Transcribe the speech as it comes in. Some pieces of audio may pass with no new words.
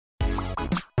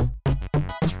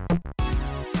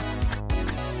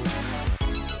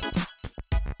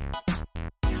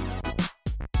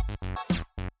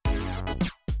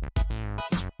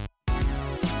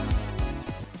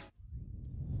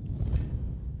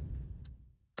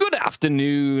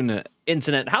afternoon,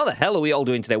 Internet. How the hell are we all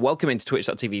doing today? Welcome into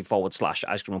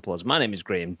twitch.tv/Ice Cream Uploads. My name is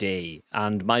Graham Day,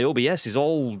 and my OBS is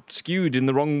all skewed in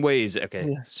the wrong ways. Okay,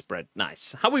 yeah. Spread.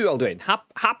 Nice. How are you all doing?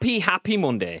 Happy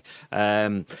Monday.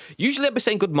 Usually I'd be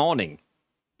saying good morning.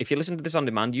 If you listen to this on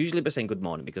demand, usually I'd be saying good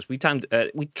morning because we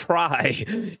try,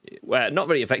 well, not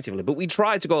very effectively, but we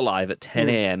try to go live at 10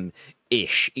 a.m.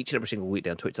 ish each and every single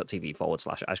weekday on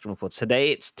twitch.tv/Ice Cream Uploads.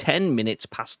 Today it's 10 minutes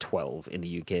past 12 in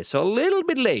the UK, so a little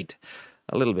bit late.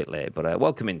 But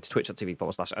welcome into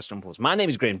twitch.tv/Ice Cream Uploads. My name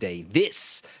is Graham Day.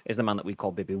 This is the man that we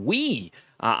call Bibby. We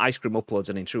are Ice Cream Uploads,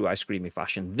 and in true ice creamy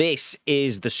fashion, this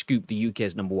is The Scoop, the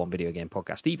UK's #1 video game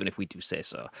podcast, even if we do say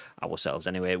so ourselves.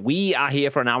 Anyway, we are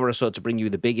here for an hour or so to bring you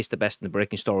the biggest, the best, and the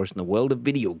breaking stories in the world of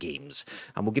video games,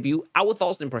 and we'll give you our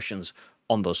thoughts and impressions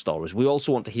on those stories. We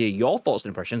also want to hear your thoughts and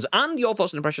impressions, and your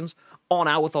thoughts and impressions on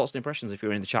our thoughts and impressions. If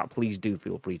you're in the chat, please do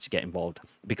feel free to get involved,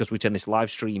 because we turn this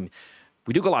live stream,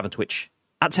 we do go live on Twitch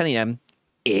at 10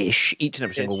 a.m.-ish each and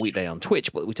every single weekday on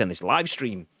Twitch, but we turn this live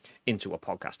stream into a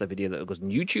podcast, a video that goes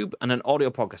on YouTube, and an audio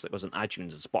podcast that goes on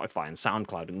iTunes and Spotify and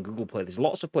SoundCloud and Google Play. There's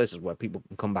lots of places where people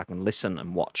can come back and listen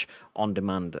and watch on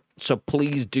demand. So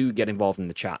please do get involved in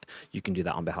the chat. You can do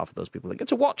that on behalf of those people that get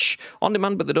to watch on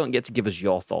demand, but they don't get to give us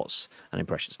your thoughts and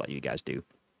impressions like you guys do.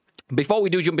 Before we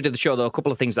do jump into the show, though, a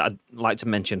couple of things that I'd like to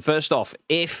mention. First off,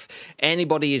 if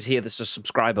anybody is here that's a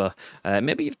subscriber,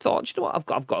 maybe you've thought, you know what,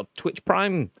 I've got a Twitch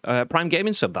Prime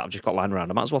Gaming sub that I've just got lying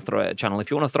around. I might as well throw it at a channel. If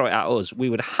you want to throw it at us, we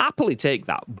would happily take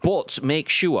that. But make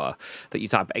sure that you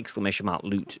type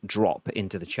 !loot drop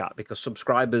into the chat, because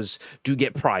subscribers do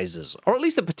get prizes, or at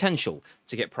least the potential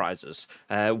to get prizes.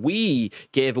 We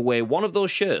gave away one of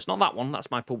those shirts. Not that one, that's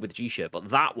my Pub with G shirt, but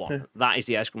that one. That is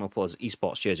the Ice Cream Uploads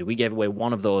esports jersey. We gave away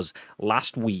one of those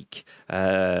last week.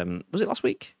 Was it last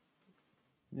week?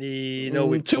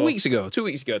 No, 2 weeks ago. 2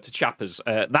 weeks ago to Chappers.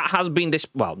 That has been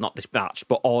not dispatched,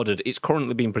 but ordered. It's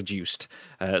currently being produced.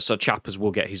 So Chappers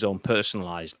will get his own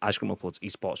personalised Ice Cream Uploads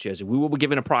esports jersey. We will be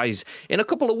giving a prize in a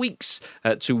couple of weeks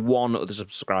to one of the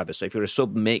subscribers. So if you're a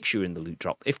sub, make sure you're in the loot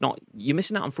drop. If not, you're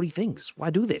missing out on free things.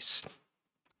 Why do this?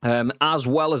 As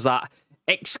well as that,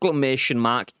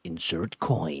 !insert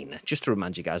coin. Just to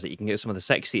remind you guys that you can get some of the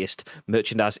sexiest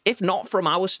merchandise, if not from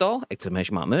our store,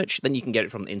 !merch, then you can get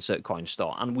it from the Insert Coin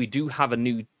store. And we do have a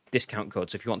new discount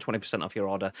code, so if you want 20% off your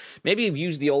order, maybe you've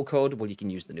used the old code, well, you can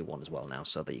use the new one as well now.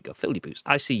 So there you go. Fill your boots.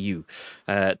 ICU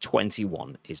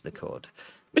 21 is the code.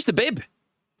 Mr. Bib.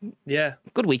 Yeah.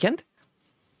 Good weekend.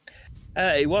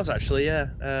 It was actually,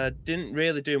 yeah. Didn't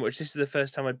really do much. This is the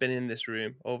first time I'd been in this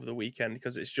room over the weekend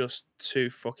because it's just too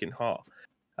fucking hot.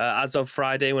 As of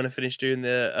Friday, when I finished doing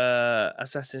the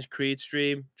Assassin's Creed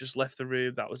stream, just left the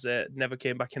room. That was it. Never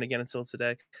came back in again until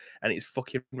today. And it's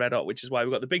fucking red hot, which is why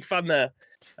we've got the big fan there.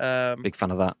 Big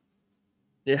fan of that.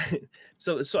 Yeah.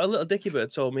 So a little dicky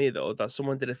bird told me, though, that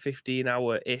someone did a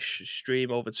 15-hour-ish stream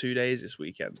over 2 days this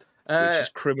weekend. Which is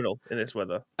criminal in this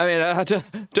weather. I mean, I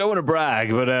don't want to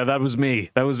brag, but that was me.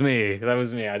 That was me.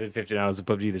 I did 15 hours of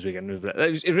PUBG this weekend.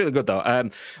 It was really good, though.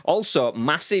 Also,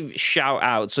 massive shout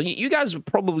out. So you guys are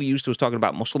probably used to us talking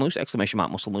about Muscle Moose,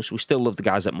 !Muscle Moose. We still love the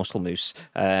guys at Muscle Moose.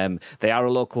 They are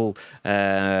a local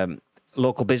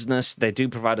business. They do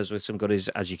provide us with some goodies,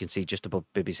 as you can see just above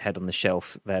Bibby's head on the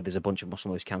shelf there. There's a bunch of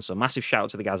Muscle Moose cans. So massive shout out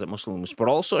to the guys at Muscle Moose, but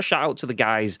also a shout out to the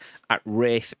guys at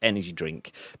Wraith Energy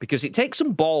Drink, because it takes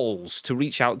some balls to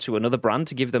reach out to another brand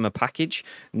to give them a package,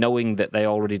 knowing that they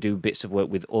already do bits of work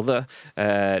with other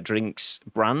drinks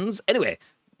brands. Anyway,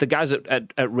 the guys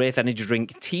at Wraith Energy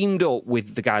Drink teamed up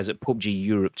with the guys at PUBG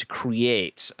Europe to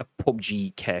create a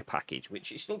PUBG care package,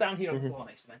 which is still down here on the floor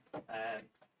next to me.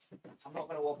 I'm not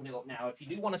going to open it up now. If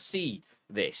you do want to see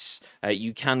this,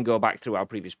 you can go back through our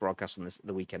previous broadcast on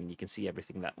the weekend, and you can see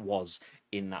everything that was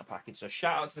in that package. So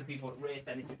shout out to the people at Wraith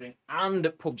Energy Drink and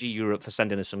PUBG Europe for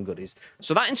sending us some goodies.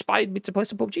 So that inspired me to play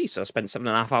some PUBG. So I spent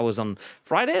 7.5 hours on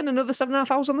Friday and another 7.5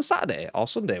 hours on the Saturday or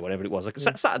Sunday, whatever it was, like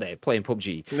Saturday, playing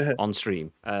PUBG on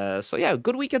stream. So yeah,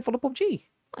 good weekend full of PUBG.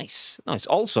 Nice.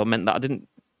 Also meant that I didn't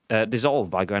dissolve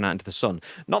by going out into the sun.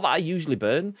 Not that I usually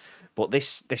burn, but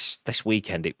this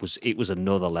weekend it was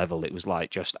another level. It was like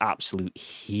just absolute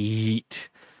heat.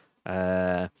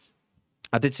 I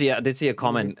did see a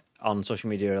comment on social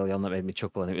media early on that made me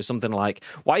chuckle, and it was something like,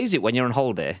 "Why is it when you're on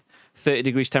holiday, 30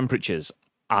 degrees temperatures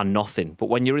are nothing, but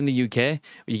when you're in the UK,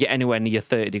 you get anywhere near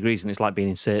 30 degrees and it's like being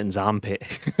in Satan's armpit."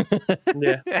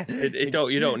 Yeah, you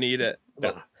don't need it.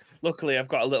 But luckily, I've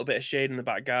got a little bit of shade in the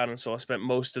back garden, so I spent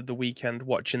most of the weekend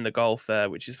watching the golf there,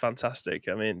 which is fantastic.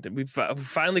 I mean, we've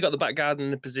finally got the back garden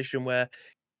in a position where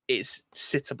it's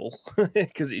sittable,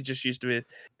 because it just used to be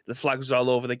the flags were all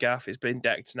over the gaff. It's been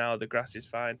decked now. The grass is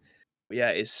fine. yeah,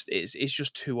 it's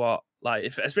just too hot. Like,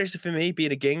 especially for me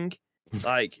being a ging,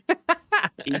 like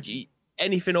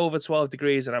anything over 12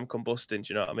 degrees and I'm combusting.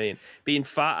 Do you know what I mean? Being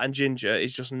fat and ginger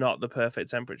is just not the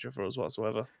perfect temperature for us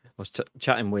whatsoever. I was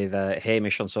chatting with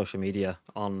Hamish on social media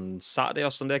on Saturday or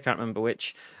Sunday, I can't remember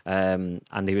which, and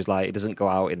he was like, he doesn't go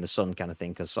out in the sun kind of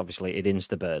thing because obviously it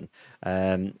insta-burn.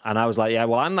 And I was like, yeah,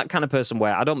 well, I'm that kind of person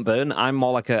where I don't burn. I'm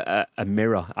more like a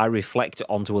mirror. I reflect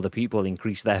onto other people and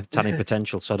increase their tanning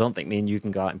potential, so I don't think me and you can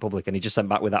go out in public. And he just sent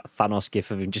back with that Thanos gif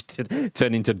of him just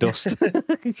turning to dust.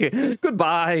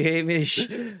 Goodbye, Hamish.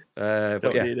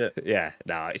 But yeah, need it. Yeah,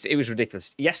 no, it was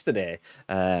ridiculous. Yesterday,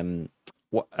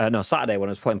 no, Saturday when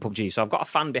I was playing PUBG. So I've got a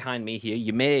fan behind me here.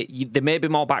 There may be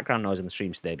more background noise in the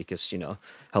streams today because, you know,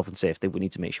 health and safety. We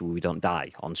need to make sure we don't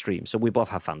die on stream. So we both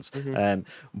have fans.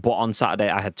 But on Saturday,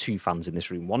 I had two fans in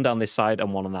this room, one down this side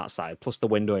and one on that side, plus the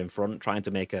window in front, trying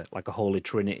to make a holy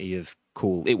trinity of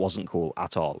cool. It wasn't cool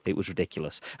at all. It was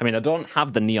ridiculous. I mean, I don't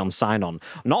have the neon sign on.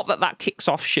 Not that kicks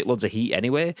off shitloads of heat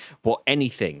anyway, but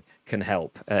anything can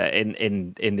help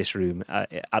in this room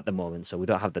at the moment. So we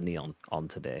don't have the neon on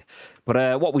today.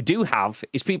 But what we do have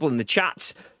is people in the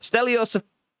chat. Stelios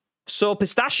So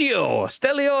Pistachio.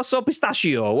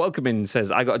 Welcome in, says,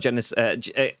 I got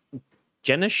a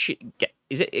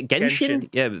is it Genshin?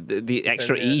 Yeah, the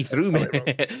extra E threw me.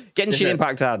 Genshin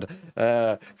Impact ad.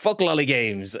 Fuck lolly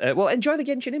games. Well, enjoy the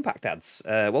Genshin Impact ads.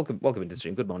 Welcome into the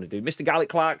stream. Good morning, dude. Mr. Garlic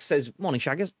Clark says, morning,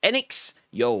 Shaggers. Enix,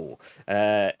 yo.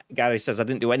 Gary says, I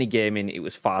didn't do any gaming. It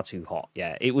was far too hot.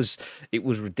 Yeah, it was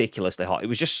ridiculously hot. It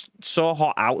was just so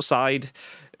hot outside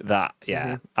that,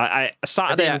 yeah. I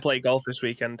Saturday... I didn't even play golf this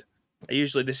weekend.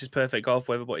 Usually this is perfect golf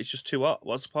weather, but it's just too hot.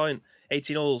 What's the point?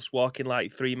 18 holes, walking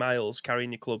like 3 miles,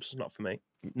 carrying your clubs. Not for me.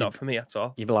 Not for me at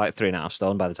all. You'd be like 3.5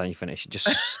 stone by the time you finish. Just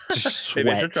sweat.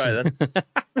 Maybe I should try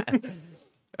then.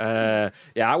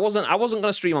 Yeah, I wasn't going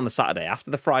to stream on the Saturday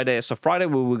after the Friday. So Friday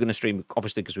we were going to stream,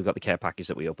 obviously, because we got the care package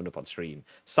that we opened up on stream.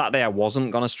 Saturday I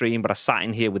wasn't going to stream, but I sat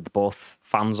in here with both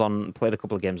fans on, played a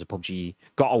couple of games of PUBG,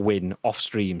 got a win off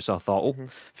stream. So I thought,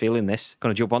 feeling this,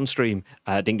 going to jump on stream.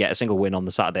 Didn't get a single win on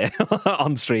the Saturday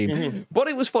on stream, but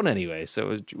it was fun anyway.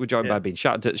 So we're joined by Beans.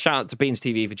 Shout out to Beans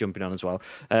TV for jumping on as well.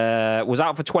 Was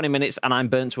out for 20 minutes and I'm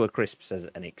burnt to a crisp, says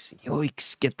Enix.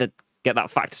 Yikes, get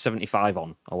that factor 75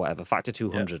 on or whatever, factor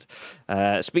 200.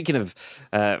 Speaking of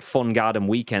fun garden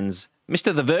weekends,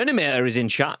 Mr. The Vernimator is in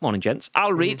chat. Morning, gents.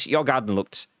 I'll read. Your garden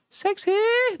looked sexy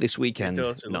this weekend. It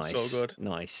does. It looks so good.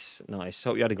 Nice.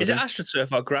 Hope you had a good Is it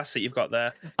AstroTurf or grass that you've got there?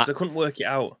 Because I couldn't work it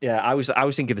out. Yeah, I was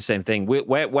thinking the same thing.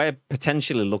 We're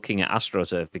potentially looking at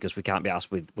AstroTurf because we can't be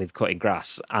asked with cutting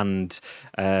grass. And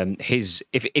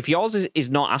if yours is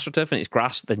not AstroTurf and it's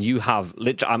grass, then you have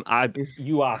literally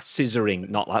you are scissoring.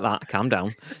 Not like that. Calm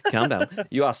down.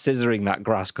 You are scissoring that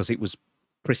grass because it was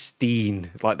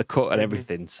pristine, like the cut and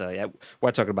everything. So yeah,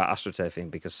 we're talking about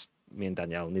AstroTurfing because me and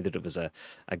Danielle, neither of us are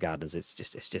gardeners. It's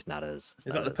just not us.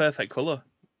 Is that the perfect colour?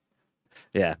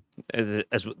 Yeah,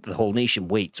 as the whole nation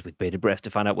waits with bated breath to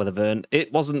find out whether Vern.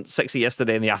 It wasn't sexy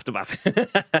yesterday in the aftermath.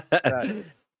 Right.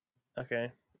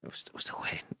 Okay. We're still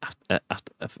waiting.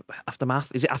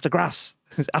 Aftermath? Is it after grass?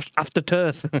 Is it after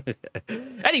turf?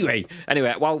 Anyway,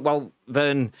 while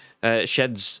Vern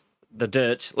sheds the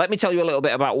dirt, let me tell you a little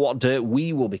bit about what dirt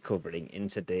we will be covering in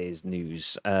today's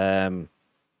news. That's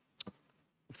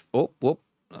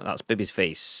Bibby's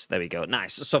face. There we go.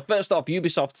 Nice. So first off,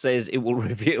 Ubisoft says it will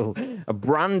reveal a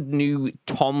brand new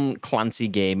Tom Clancy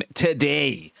game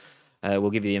today. We'll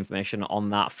give you the information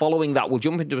on that. Following that, we'll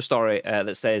jump into a story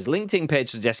that says LinkedIn page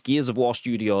suggests Gears of War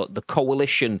Studio, the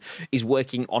Coalition, is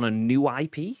working on a new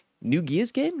IP. New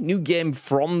Gears game? New game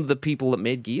from the people that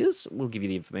made Gears? We'll give you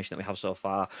the information that we have so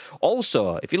far.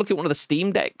 Also, if you look at one of the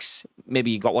Steam Decks,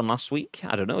 maybe you got one last week.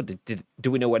 I don't know.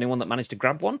 Do we know anyone that managed to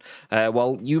grab one?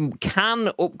 Well, you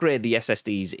can upgrade the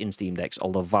SSDs in Steam Decks,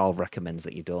 although Valve recommends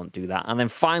that you don't do that. And then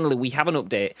finally, we have an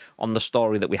update on the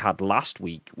story that we had last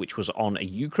week, which was on a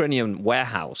Ukrainian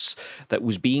warehouse that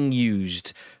was being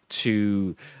used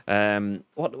to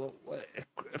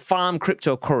farm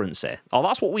cryptocurrency. Oh,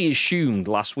 that's what we assumed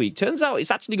last week. Turns out it's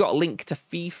actually got a link to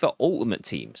FIFA Ultimate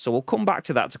Team. So we'll come back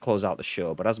to that to close out the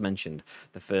show. But as mentioned,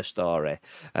 the first story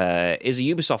is a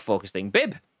Ubisoft-focused thing.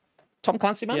 Bib, Tom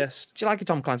Clancy, man? Yes. Do you like a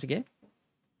Tom Clancy game?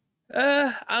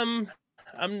 I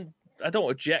don't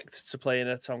object to playing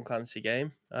a Tom Clancy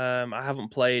game. I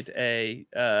haven't played a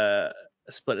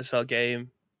Splinter Cell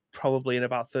game probably in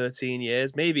about 13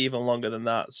 years, maybe even longer than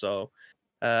that. So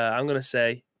I'm going to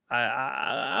say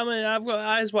I mean, I've got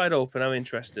eyes wide open. I'm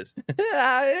interested.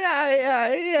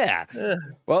 Yeah.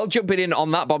 Well, jumping in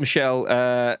on that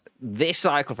bombshell, this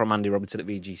cycle from Andy Robertson at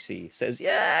VGC says,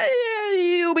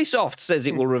 Ubisoft says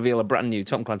it will reveal a brand new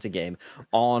Tom Clancy game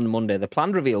on Monday. The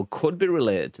planned reveal could be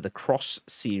related to the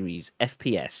cross-series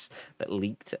FPS that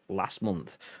leaked last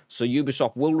month. So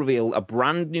Ubisoft will reveal a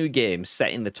brand new game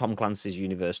set in the Tom Clancy's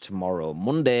universe tomorrow,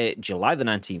 Monday, July the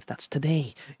 19th. That's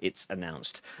today, it's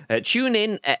announced. Tune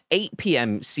in at 8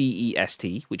 p.m.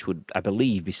 CEST, which would, I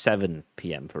believe, be 7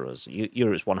 p.m. for us.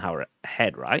 You're 1 hour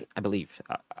ahead, right? I believe.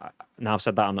 Now I've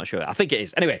said that, I'm not sure. I think it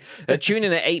is. Anyway, tune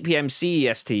in at 8 p.m.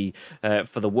 CEST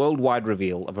for the worldwide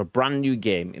reveal of a brand new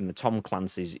game in the Tom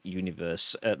Clancy's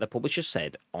universe, the publisher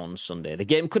said on Sunday. The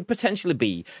game could potentially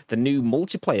be the new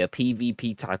multiplayer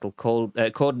PvP title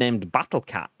codenamed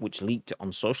Battlecat, which leaked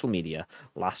on social media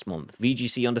last month.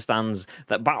 VGC understands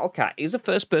that Battlecat is a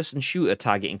first-person shooter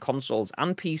targeting consoles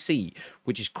and PC,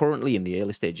 which is currently in the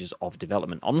early stages of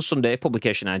development. On Sunday,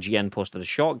 publication IGN posted a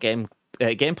short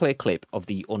gameplay clip of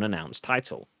the unannounced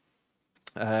title.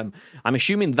 I'm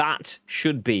assuming that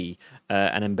should be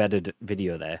an embedded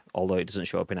video there, although it doesn't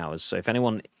show up in ours. So if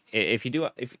anyone,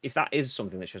 if that is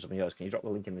something that shows up in yours, can you drop the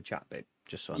link in the chat, babe?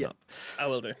 Just so I know. I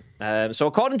will do. So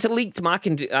according to leaked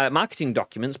marketing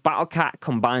documents, Battlecat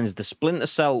combines the Splinter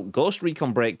Cell, Ghost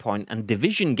Recon Breakpoint, and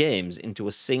Division games into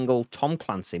a single Tom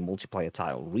Clancy multiplayer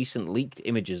title. Recent leaked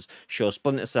images show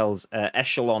Splinter Cell's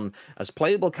Echelon as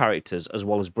playable characters, as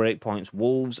well as Breakpoint's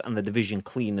Wolves and the Division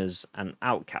Cleaners and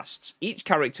Outcasts. Each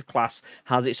character class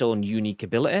has its own unique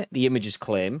ability, the images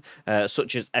claim,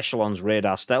 such as Echelon's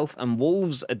Radar Stealth and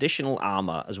Wolves' additional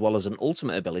armor, as well as an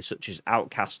ultimate ability such as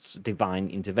Outcast's Divine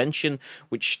Intervention,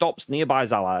 which stops nearby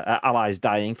allies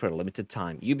dying for a limited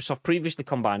time. Ubisoft previously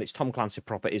combined its Tom Clancy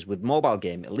properties with mobile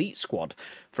game Elite Squad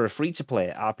for a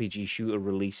free-to-play RPG shooter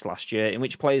released last year, in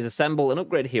which players assemble and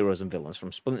upgrade heroes and villains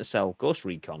from Splinter Cell, Ghost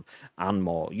Recon, and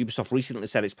more. Ubisoft recently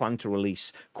said it's planning to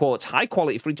release, quote,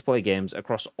 high-quality free-to-play games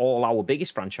across all our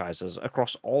biggest franchises,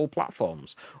 across all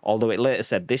platforms, although it later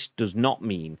said this does not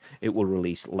mean it will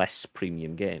release less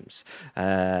premium games.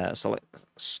 So let's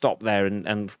stop there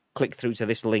and click through to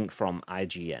this link from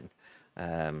IGN.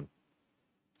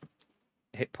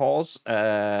 Hit pause.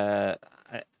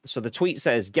 So the tweet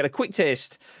says, get a quick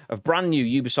taste of brand new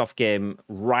Ubisoft game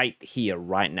right here,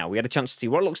 right now. We had a chance to see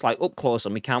what it looks like up close,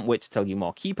 and we can't wait to tell you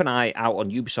more. Keep an eye out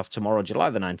on Ubisoft tomorrow, July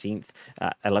the 19th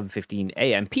at 11:15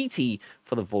 a.m. PT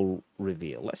for the full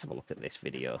reveal. Let's have a look at this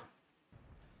video.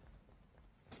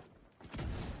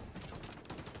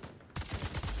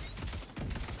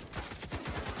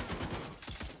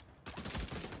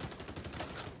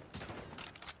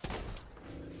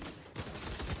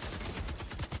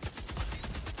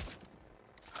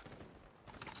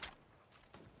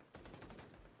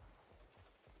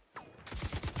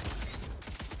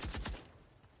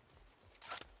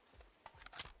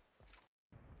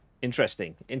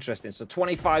 Interesting. So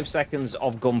 25 seconds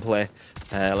of gunplay.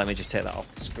 Let me just take that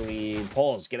off the screen.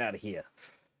 Pause. Get out of here.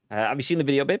 Have you seen the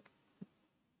video, babe?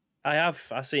 I have.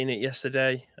 I seen it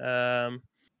yesterday.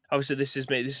 Obviously, this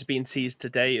is being teased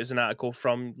today. It was an article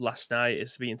from last night.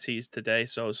 It's being teased today,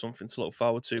 so something to look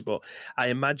forward to. But I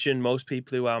imagine most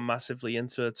people who are massively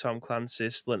into a Tom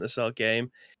Clancy Splinter Cell game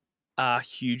are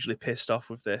hugely pissed off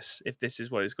with this, if this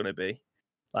is what it's going to be.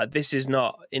 Like, this is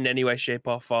not in any way, shape,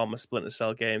 or form a Splinter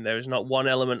Cell game. There is not one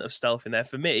element of stealth in there.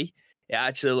 For me, it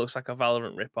actually looks like a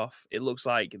Valorant ripoff. It looks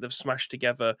like they've smashed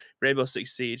together Rainbow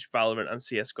Six Siege, Valorant, and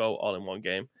CSGO all in one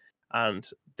game. And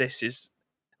this is,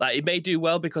 like, it may do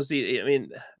well because,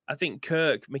 I think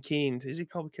Kirk McKean, is he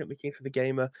called Kirk McKean for The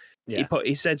Gamer? Yeah.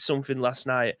 He said something last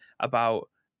night about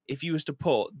if you was to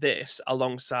put this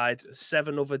alongside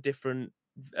 7 other different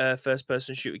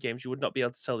first-person shooter games, you would not be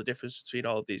able to tell the difference between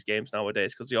all of these games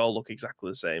nowadays because they all look exactly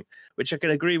the same, which I can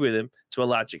agree with him to a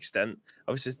large extent.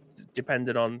 Obviously,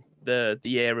 depending on the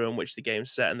era in which the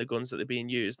game's set and the guns that are being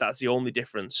used, that's the only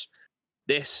difference.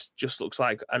 This just looks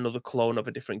like another clone of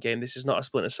a different game. This is not a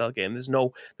Splinter Cell game. There's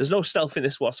no stealth in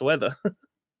this whatsoever.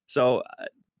 So,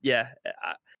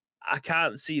 I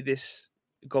can't see this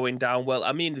going down well.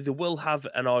 I mean, they will have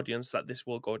an audience that this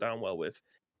will go down well with,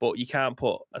 but you can't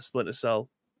put a Splinter Cell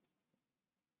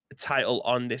title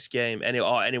on this game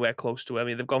or anywhere close to it. I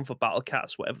mean, they've gone for Battle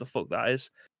Cats, whatever the fuck that is.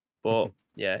 But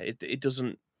yeah, it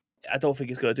doesn't. I don't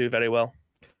think it's going to do very well.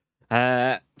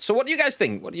 So what do you guys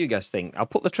think? I'll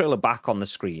put the trailer back on the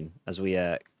screen as we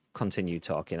continue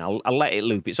talking. I'll let it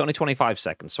loop. It's only 25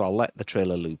 seconds, so I'll let the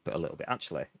trailer loop a little bit.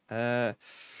 Actually, I'll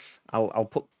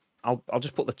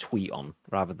just put the tweet on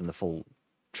rather than the full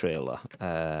trailer.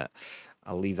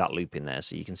 I'll leave that loop in there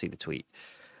so you can see the tweet.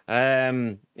 Yeah,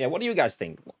 what do you guys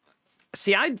think?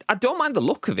 See, I don't mind the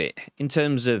look of it in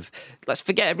terms of, let's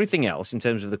forget everything else in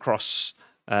terms of the cross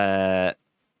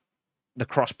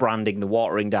branding, the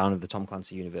watering down of the Tom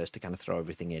Clancy universe to kind of throw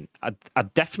everything in. I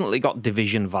definitely got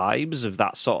Division vibes of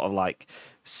that sort of like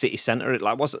city centre.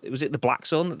 Like was it the Black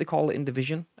Zone that they call it in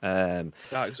Division?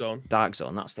 Dark Zone. Dark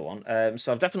Zone, that's the one.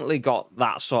 So I've definitely got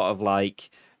that sort of like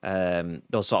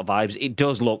those sort of vibes. It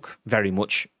does look very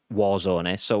much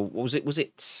Warzone. So was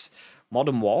it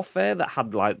Modern Warfare that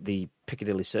had like the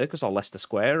Piccadilly Circus or Leicester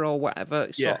Square or whatever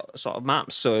sort of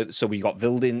maps? So we got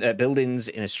buildings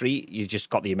in a street. You just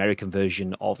got the American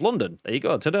version of London. There you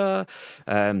go, ta-da!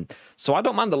 So I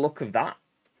don't mind the look of that.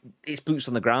 It's boots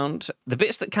on the ground. The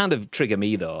bits that kind of trigger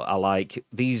me though are like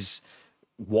these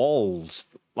walls.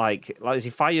 Like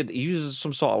he uses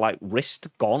some sort of like wrist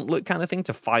gauntlet kind of thing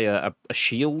to fire a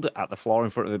shield at the floor in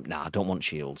front of him. Nah, I don't want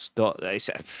shields.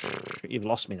 You've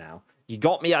lost me now. You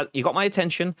got me. You got my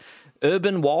attention.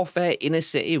 Urban warfare, inner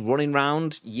city, running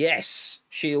around. Yes,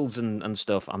 shields and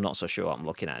stuff. I'm not so sure what I'm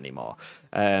looking at anymore.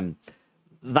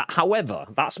 However,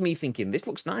 that's me thinking this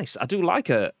looks nice. I do like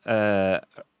an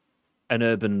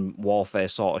urban warfare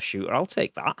sort of shooter. I'll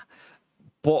take that.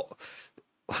 But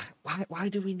why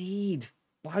do we need?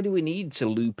 Why do we need to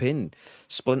loop in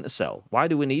Splinter Cell? Why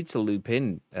do we need to loop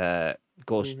in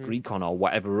Ghost Recon or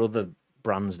whatever other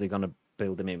brands they're going to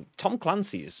build them in? Tom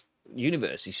Clancy's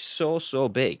universe is so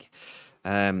big.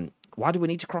 Why do we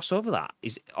need to cross over that?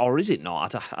 Is it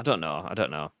not? I don't know. I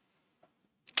don't know.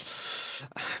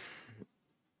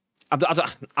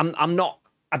 I'm not.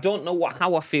 I don't know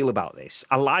how I feel about this.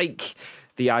 I like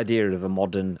the idea of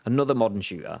another modern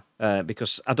shooter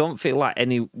because I don't feel like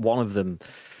any one of them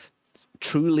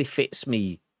truly fits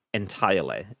me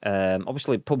entirely.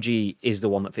 Obviously, PUBG is the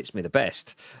one that fits me the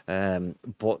best,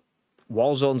 but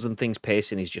Warzones and things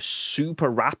pacing is just super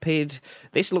rapid.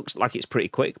 This looks like it's pretty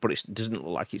quick, but it doesn't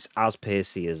look like it's as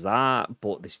pacey as that.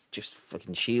 But there's just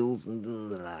fucking shields and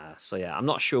blah, blah. So yeah, I'm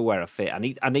not sure where I fit.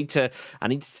 I need to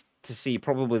see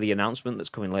probably the announcement that's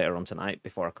coming later on tonight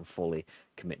before I can fully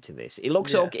commit to this. It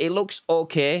looks okay. It looks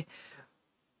okay,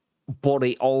 but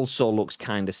it also looks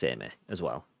kind of samey as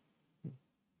well.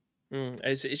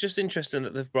 It's just interesting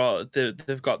that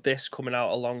they've got this coming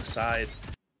out alongside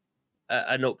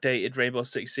an updated Rainbow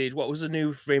Six Siege. What was the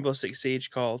new Rainbow Six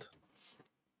Siege called?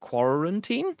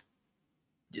 Quarantine?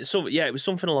 So yeah, it was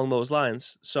something along those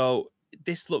lines. So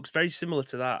this looks very similar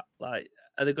to that. Like,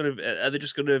 are they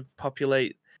just gonna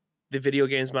populate the video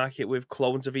games market with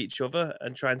clones of each other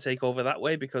and try and take over that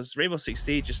way? Because Rainbow Six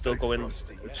Siege is still going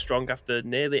strong after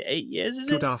nearly 8 years, is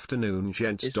it? Good afternoon,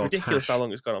 gents. It's ridiculous how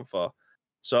long it's gone on for.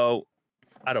 So,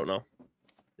 I don't know.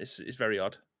 This is very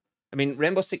odd. I mean,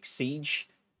 Rainbow Six Siege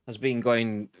has been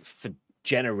going for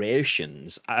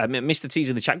generations. I mean, Mr. T's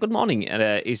in the chat. Good morning.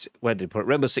 Is where did he put it?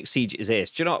 Rainbow Six Siege is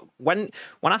ace. Do you know when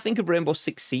I think of Rainbow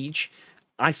Six Siege,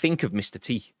 I think of Mr.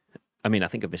 T. I mean, I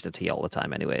think of Mr. T all the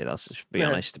time anyway, let's just be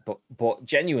honest. But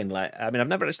genuinely, I mean, I've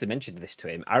never actually mentioned this to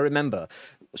him. I remember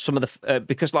some of the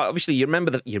because like obviously you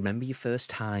remember your first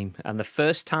time, and the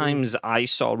first times I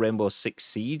saw Rainbow Six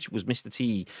Siege was Mr.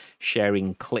 T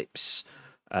sharing clips.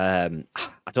 I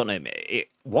don't know,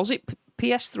 was it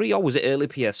PS3 or was it early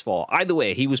PS4? Either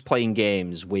way, he was playing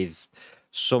games with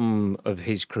some of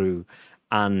his crew.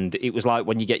 And it was like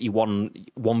when you get your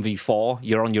 1v4,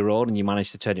 you're on your own and you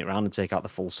manage to turn it around and take out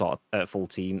the full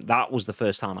team. That was the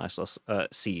first time I saw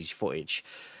Siege footage.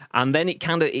 And then it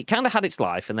kind of had its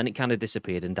life, and then it kind of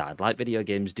disappeared and died, like video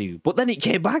games do. But then it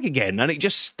came back again, and it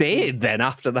just stayed then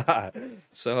after that.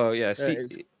 So, yeah.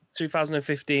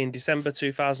 2015, December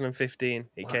 2015,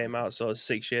 it came out, so it's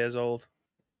 6 years old.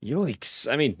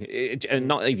 Yikes. I mean,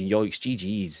 not even yikes,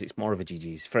 GG's. It's more of a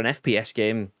GG's. For an FPS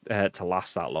game to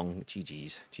last that long,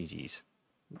 GG's.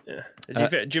 Yeah.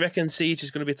 Do you reckon Siege is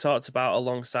going to be talked about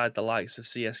alongside the likes of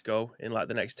CSGO in like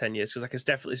the next 10 years? Because I can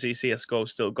definitely see CSGO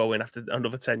still going after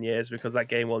another 10 years because that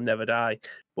game will never die.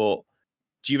 But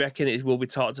do you reckon it will be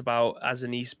talked about as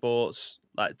an esports,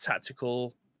 like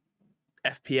tactical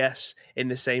FPS in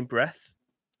the same breath?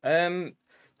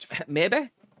 Maybe.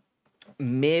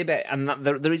 And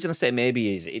the reason I say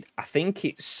maybe is I think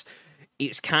it's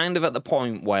kind of at the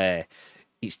point where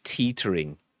it's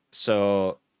teetering.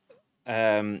 So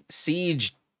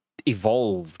Siege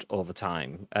evolved over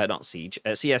time. Not Siege.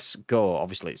 CSGO,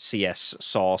 obviously, CS,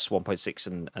 Source,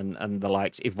 1.6 and the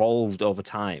likes evolved over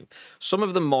time. Some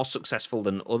of them more successful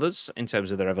than others in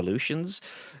terms of their evolutions.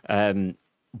 But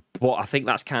I think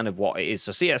that's kind of what it is.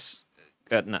 So CS,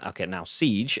 now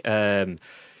Siege,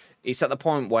 it's at the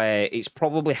point where it's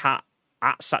probably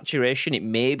at saturation. It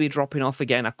may be dropping off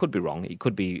again. I could be wrong. It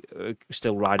could be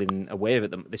still riding a wave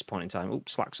at this point in time.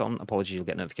 Oops, Slack's on. Apologies, you'll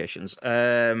get notifications.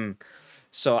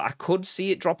 So I could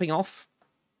see it dropping off,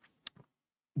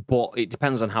 but it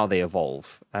depends on how they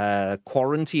evolve.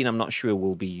 Quarantine, I'm not sure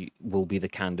will be the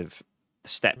kind of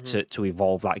step to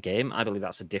evolve that game. I believe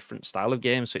that's a different style of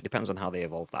game, so it depends on how they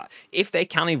evolve that. If they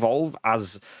can evolve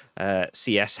as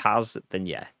CS has, then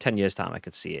yeah, 10 years time I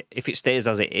could see it. If it stays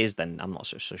as it is, then I'm not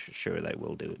so sure they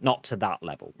will do it. Not to that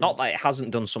level. Not that it hasn't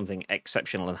done something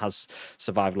exceptional and has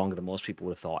survived longer than most people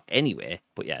would have thought anyway,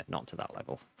 but yeah, not to that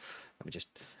level. Let me just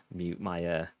mute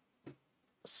my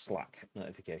Slack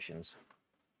notifications.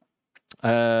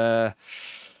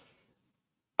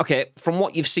 Okay, from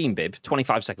what you've seen, Bib,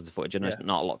 25 seconds of footage, I know it's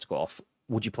not a lot to go off.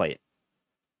 Would you play it?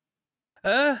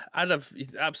 I'd have,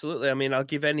 absolutely. I mean, I'll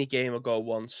give any game a go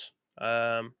once.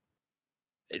 Whether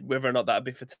or not that'd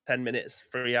be for 10 minutes,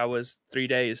 3 hours, 3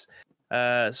 days.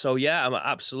 So yeah, I'm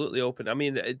absolutely open. I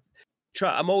mean,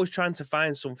 I'm always trying to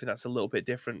find something that's a little bit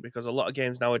different, because a lot of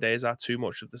games nowadays are too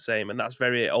much of the same, and that's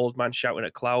very old man shouting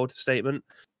at cloud statement.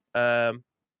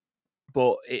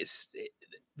 But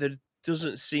there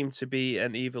doesn't seem to be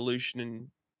an evolution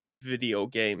in video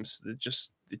games. They're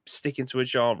just sticking to a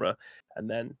genre and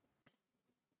then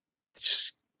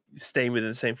just staying within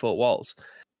the same four walls.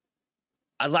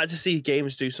 I'd like to see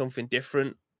games do something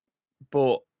different,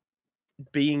 but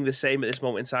being the same at this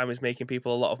moment in time is making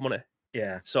people a lot of money.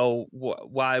 Yeah. So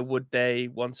why would they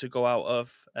want to go out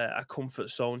of a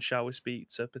comfort zone, shall we speak,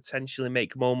 to potentially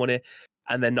make more money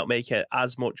and then not make it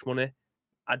as much money?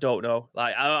 I don't know.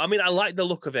 Like, I mean, I like the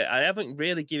look of it. I haven't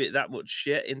really give it that much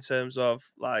shit in terms of,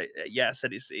 like, yeah, I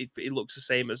said it looks the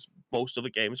same as most other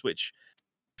games, which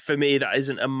for me, that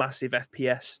isn't a massive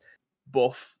FPS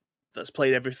buff that's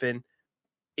played everything.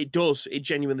 It does. It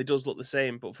genuinely does look the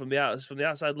same. But from the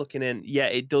outside looking in, yeah,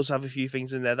 it does have a few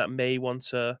things in there that may want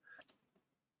to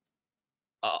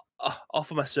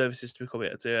offer my services to become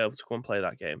able to go and play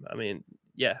that game. I mean,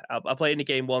 yeah, I'll play any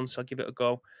game once. I'll give it a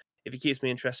go. If it keeps me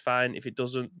interest, fine. If it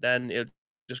doesn't, then it'll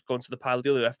just go into the pile of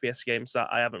the other FPS games that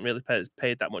I haven't really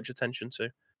paid that much attention to.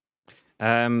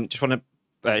 Just want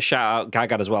to shout out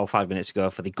Gagad as well 5 minutes ago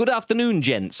for the good afternoon,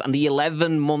 gents, and the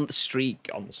 11-month streak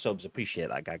on the subs. Appreciate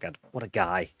that, Gagad. What a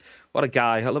guy. What a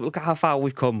guy. Look at how far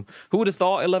we've come. Who would have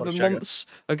thought 11 months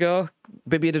ago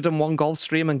Bibby had done one golf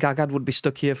stream and Gagad would be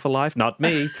stuck here for life? Not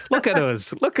me. Look at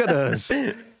us. Look at us.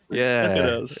 Yeah. Look at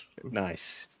us.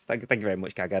 Nice. Thank you very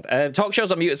much, Gagad. Talk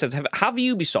Shows on Mute says, have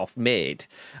Ubisoft made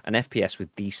an FPS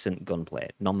with decent gunplay?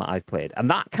 None that I've played. And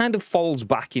that kind of falls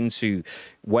back into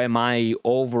where my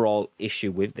overall issue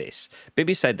with this.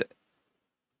 Bibby said,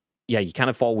 yeah, you kind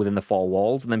of fall within the four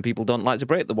walls, and then people don't like to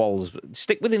break the walls.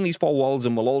 Stick within these four walls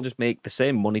and we'll all just make the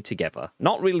same money together.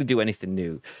 Not really do anything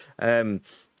new. And,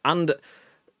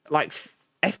 like,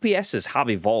 FPSs have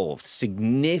evolved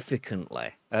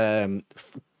significantly.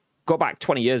 Go back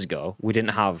 20 years ago, we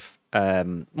didn't have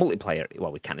multiplayer.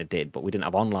 Well, we kind of did, but we didn't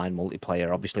have online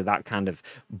multiplayer. Obviously, that kind of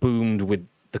boomed with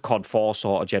the COD 4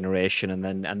 sort of generation, and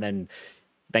then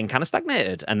kind of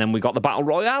stagnated. And then we got the Battle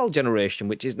Royale generation,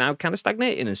 which is now kind of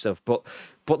stagnating and stuff. But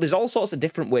there's all sorts of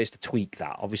different ways to tweak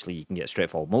that. Obviously, you can get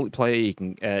straightforward multiplayer, you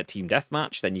can team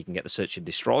deathmatch, then you can get the search and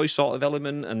destroy sort of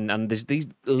element, and there's these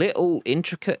little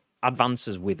intricate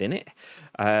advances within it.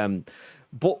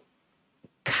 But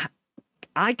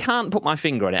I can't put my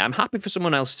finger on it. I'm happy for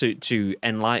someone else to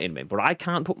enlighten me, but I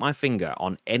can't put my finger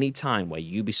on any time where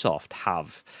Ubisoft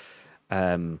have,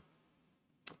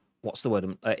 what's the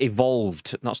word?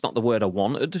 Evolved. That's not the word I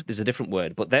wanted. There's a different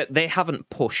word, but they haven't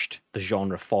pushed the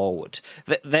genre forward.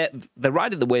 They're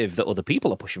riding the wave that other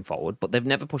people are pushing forward, but they've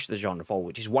never pushed the genre forward,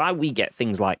 which is why we get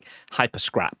things like Hyper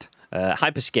Scrap.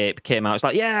 Hyperscape came out. It's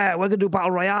like, yeah, we're gonna do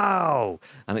Battle Royale,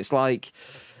 and it's like,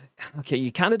 okay,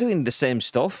 you're kind of doing the same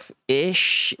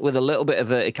stuff-ish with a little bit of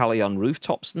verticality on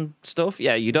rooftops and stuff.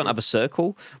 Yeah, you don't have a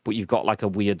circle, but you've got like a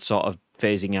weird sort of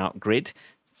phasing out grid.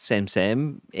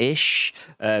 Same-ish.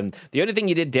 The only thing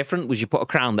you did different was you put a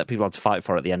crown that people had to fight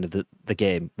for at the end of the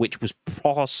game, which was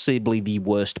possibly the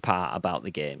worst part about the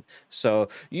game. So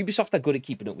Ubisoft are good at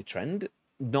keeping up with trend,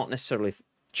 not necessarily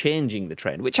changing the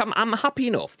trend, which I'm happy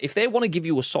enough. If they want to give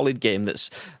you a solid game that's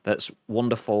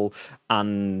wonderful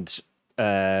and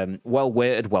well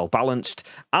weighted, well balanced,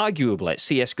 arguably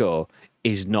CS:GO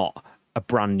is not a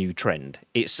brand new trend.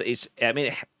 It's I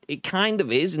mean, it kind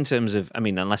of is in terms of, I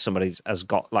mean, unless somebody has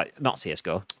got, like, not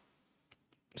CS:GO,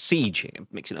 Siege,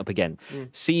 mixing it up again.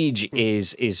 Siege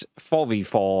is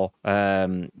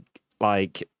 4v4,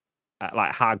 like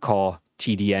hardcore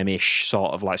TDM-ish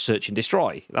sort of like search and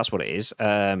destroy. That's what it is.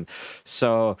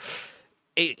 So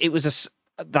it was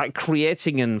that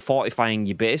creating and fortifying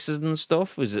your bases and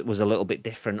stuff was a little bit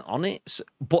different on it.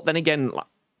 But then again,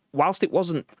 whilst it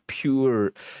wasn't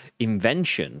pure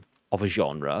invention of a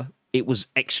genre, it was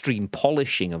extreme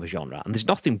polishing of a genre, and there's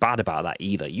nothing bad about that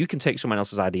either. You can take someone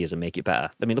else's ideas and make it better.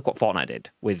 I mean, look what Fortnite did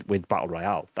with Battle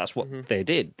Royale. That's what they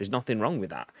did. There's nothing wrong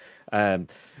with that.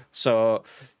 So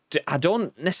I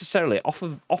don't necessarily off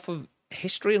of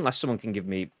history, unless someone can give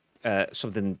me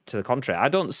something to the contrary. I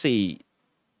don't see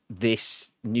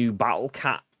this new Battle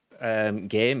Cat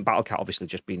game. Battle Cat obviously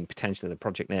just being potentially the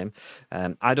project name.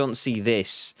 I don't see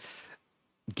this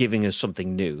giving us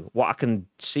something new. What I can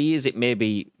see is it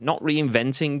maybe not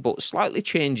reinventing, but slightly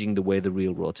changing the way the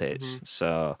reel rotates.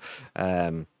 So,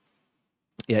 yeah,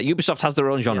 Ubisoft has their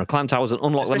own genre. Climb towers and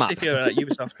unlock Especially the map. if you're a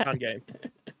Ubisoft fan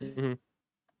game.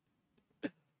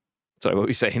 Sorry, what were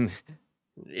you saying?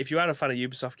 If you are a fan of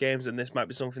Ubisoft games, then this might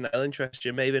be something that'll interest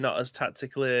you. Maybe not as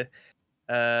tactically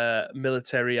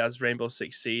military as Rainbow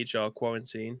Six Siege or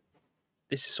Quarantine.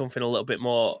 This is something a little bit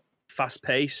more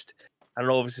fast-paced. I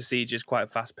know obviously Siege is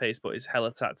quite fast-paced, but it's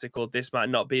hella tactical. This might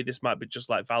not be. This might be just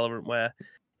like Valorant, where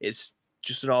it's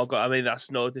just an all-go. I mean,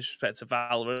 that's no disrespect to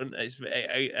Valorant. It's,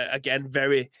 again,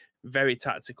 very, very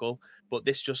tactical, but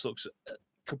this just looks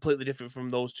completely different from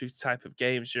those two type of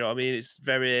games. You know what I mean? It's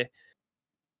very,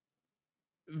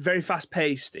 very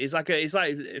fast-paced. It's like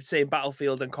saying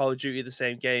Battlefield and Call of Duty are the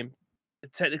same game.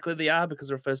 Technically, they are because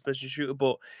they're a first-person shooter,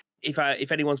 but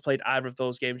if anyone's played either of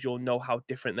those games, you'll know how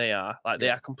different they are. Like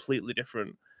they are completely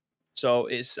different. So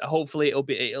it's hopefully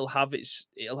it'll have its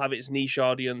niche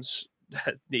audience.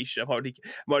 Niche. I'm already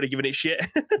giving it shit.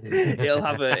 it'll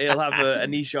have a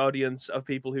niche audience of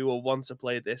people who will want to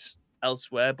play this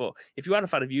elsewhere. But if you are a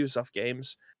fan of Ubisoft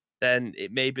games, then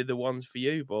it may be the ones for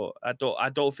you. But I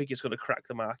don't think it's going to crack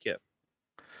the market.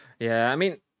 Yeah, I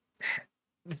mean,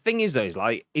 the thing is though,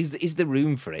 is there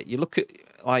room for it? You look at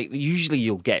usually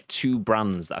you'll get two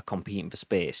brands that are competing for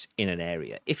space in an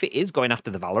area. If it is going after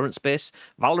the Valorant space,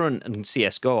 Valorant and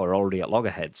CS:GO are already at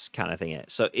loggerheads kind of thing.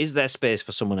 So is there space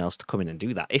for someone else to come in and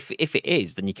do that? If it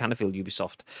is, then you kind of feel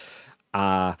Ubisoft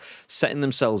are setting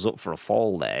themselves up for a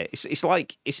fall there. It's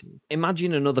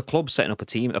imagine another club setting up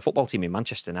a football team in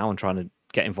Manchester now and trying to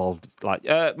get involved. Like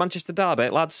Manchester Derby,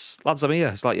 lads, I'm here.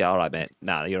 It's like, yeah, all right, mate.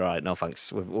 Nah, you're all right. No thanks.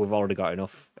 We've already got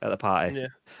enough at the party.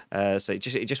 Yeah. So it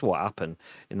just won't happen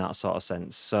in that sort of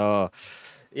sense. So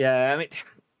yeah, I mean,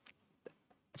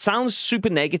 sounds super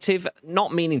negative.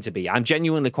 Not meaning to be. I'm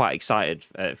genuinely quite excited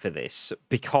for this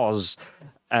because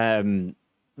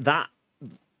that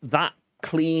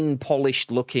clean,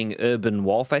 polished looking urban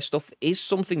warfare stuff is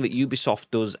something that Ubisoft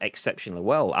does exceptionally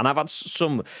well. And I've had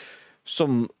some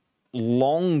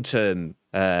long-term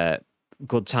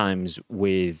good times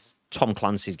with Tom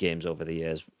Clancy's games over the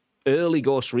years. Early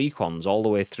Ghost Recons all the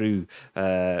way through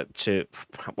to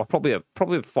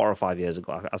probably 4 or 5 years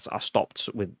ago. I stopped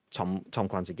with Tom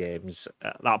Clancy games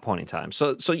at that point in time.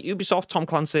 So Ubisoft, Tom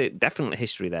Clancy, definitely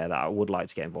history there that I would like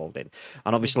to get involved in.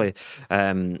 And obviously,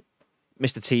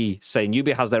 Mr. T saying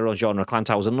Ubi has their own genre, climb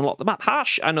towers and unlock the map.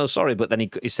 Harsh, I know, sorry, but then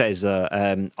he says,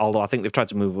 although I think they've tried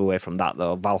to move away from that,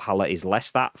 though. Valhalla is less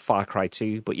that, Far Cry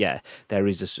 2, but yeah, there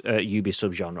is a Ubi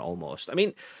subgenre almost. I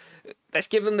mean, let's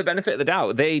give them the benefit of the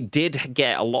doubt. They did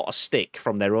get a lot of stick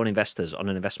from their own investors on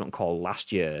an investment call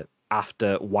last year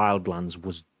after Wildlands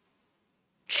was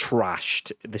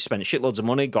trashed. They spent shitloads of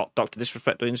money, got Dr.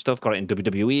 Disrespect doing stuff, got it in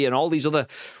WWE and all these other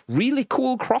really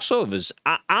cool crossovers,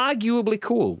 arguably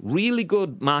cool, really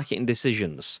good marketing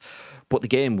decisions. But the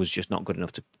game was just not good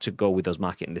enough to go with those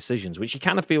marketing decisions, which you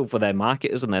kind of feel for their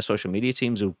marketers and their social media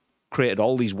teams who created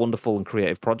all these wonderful and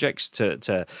creative projects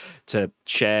to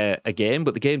share a game,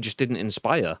 but the game just didn't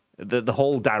inspire. The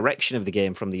whole direction of the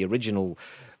game from the original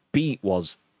beat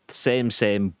was same,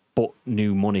 but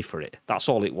new money for it. That's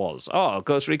all it was. Oh,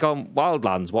 Ghost Recon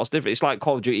Wildlands, what's different? It's like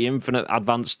Call of Duty Infinite,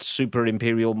 Advanced, Super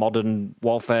Imperial, Modern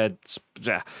Warfare.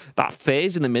 That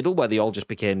phase in the middle where they all just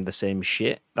became the same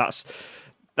shit. That's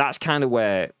kind of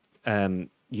where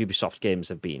Ubisoft games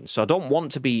have been. So I don't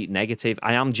want to be negative.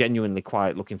 I am genuinely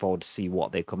quite looking forward to see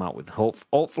what they come out with.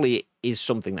 Hopefully it is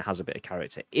something that has a bit of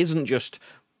character. It isn't just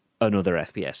another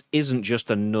FPS, isn't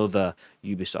just another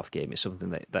Ubisoft game. It's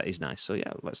something that is nice. So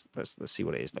yeah, let's see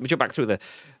what it is. Let me jump back through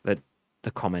the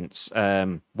comments.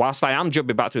 Whilst I am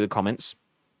jumping back through the comments,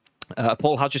 a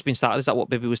poll has just been started. Is that what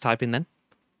Bibby was typing then?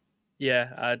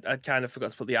 Yeah, I kind of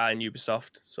forgot to put the I in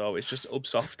Ubisoft, so it's just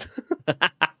Ubisoft.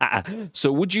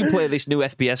 So would you play this new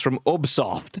FPS from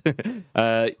Ubisoft?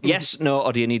 Yes, no,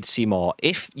 or do you need to see more?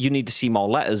 If you need to see more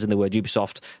letters in the word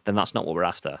Ubisoft, then that's not what we're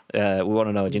after. We want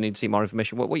to know, do you need to see more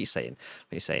information? What are you saying?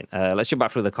 Let's jump back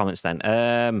through the comments then.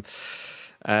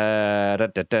 Where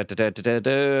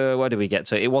do we get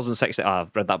to? It wasn't sexy. Oh,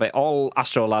 I've read that bit. All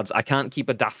Astro lads, I can't keep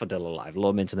a daffodil alive.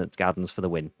 Low maintenance gardens for the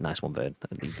win. Nice one, Bird.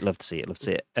 Love to see it. Love to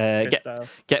see it.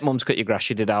 Get mum to cut your grass.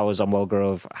 She did ours on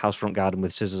Wellgrove housefront garden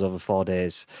with scissors over 4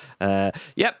 days.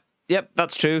 Yep,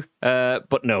 that's true.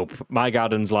 But nope, my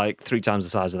garden's like 3 times the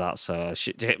size of that. So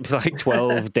like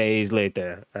 12 days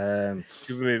later.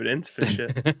 You've been moving into for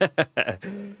shit.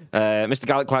 Mr.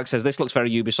 Gallic Clark says, this looks very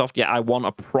Ubisoft. Yeah, I want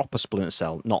a proper Splinter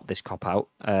Cell, not this cop-out.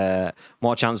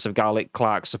 More chance of Garlic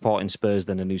Clark supporting Spurs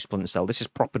than a new Splinter Cell. This is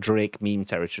proper Drake meme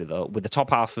territory, though, with the top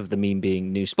half of the meme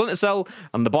being new Splinter Cell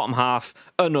and the bottom half,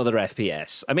 another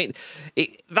FPS. I mean,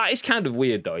 that is kind of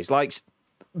weird, though. It's like,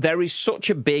 there is such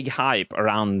a big hype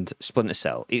around Splinter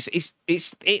Cell.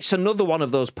 It's another one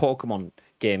of those Pokemon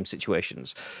game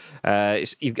situations.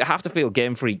 You have to feel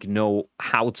Game Freak know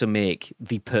how to make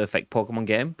the perfect Pokemon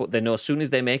game, but they know as soon as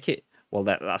they make it, well,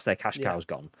 that's their cash cow's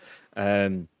gone.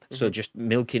 So just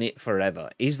milking it forever.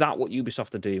 Is that what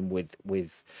Ubisoft are doing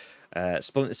with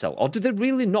Splinter Cell? Or do they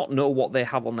really not know what they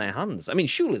have on their hands? I mean,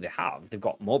 surely they have. They've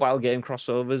got mobile game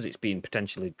crossovers. It's been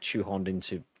potentially shoehorned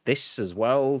into this as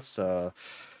well. So,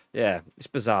 yeah, it's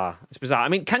bizarre. It's bizarre. I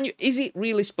mean, is it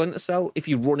really Splinter Cell if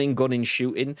you're running, gunning,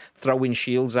 shooting, throwing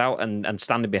shields out and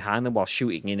standing behind them while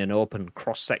shooting in an open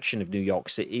cross-section of New York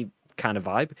City kind of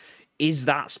vibe? Is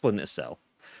that Splinter Cell?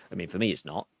 I mean, for me, it's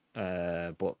not.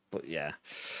 But yeah.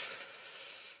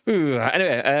 Ooh,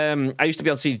 anyway, I used to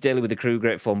be on Siege Daily with the crew,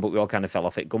 great fun, but we all kind of fell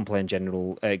off it. Gunplay in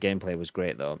general, gameplay was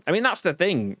great though. I mean, that's the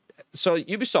thing. So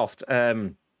Ubisoft,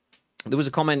 there was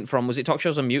a comment from, was it Talk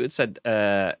Shows Unmuted, said,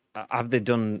 have they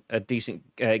done a decent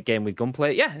game with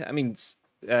gunplay? Yeah, I mean,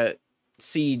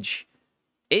 Siege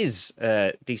is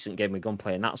a decent game with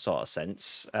gunplay in that sort of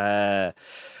sense. But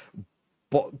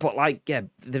like, yeah,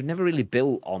 they've never really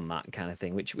built on that kind of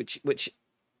thing, which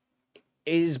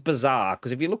is bizarre,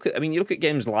 because if you look at, you look at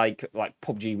games like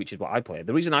PUBG, which is what I play.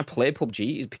 The reason I play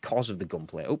PUBG is because of the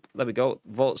gunplay. Oh, there we go.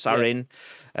 Votes are in.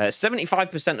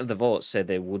 75% of the votes say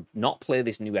they would not play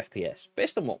this new FPS,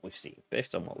 based on what we've seen.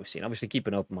 Obviously, keep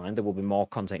an open mind. There will be more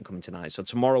content coming tonight. So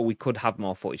tomorrow we could have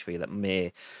more footage for you that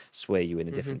may sway you in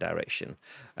a different direction.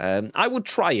 I would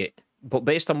try it, but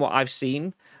based on what I've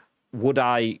seen, would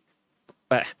I...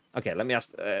 okay, let me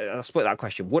ask. I'll split that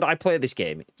question. Would I play this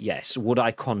game? Yes. Would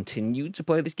I continue to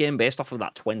play this game based off of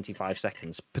that 25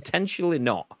 seconds? Potentially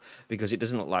not, because it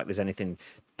doesn't look like there's anything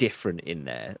different in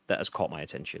there that has caught my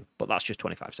attention. But that's just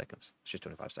 25 seconds. It's just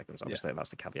 25 seconds. Obviously,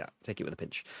 that's the caveat. Take it with a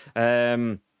pinch.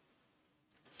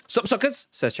 Sup, suckers,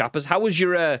 says Chappers. How was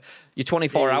your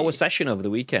 24-hour session over the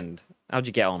weekend? How'd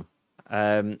you get on?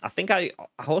 I think I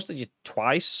hosted you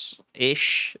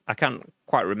twice-ish. I can't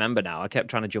quite remember now. I kept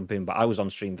trying to jump in, but I was on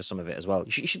stream for some of it as well.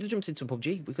 You should have jumped into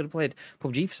PUBG. We could have played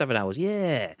PUBG for 7 hours.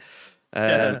 Yeah.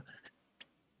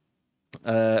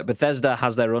 Bethesda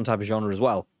has their own type of genre as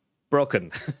well.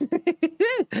 Broken.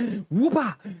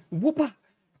 Whoopa! Whoopa!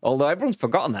 Although everyone's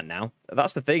forgotten that now.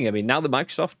 That's the thing. I mean, now the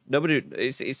Microsoft,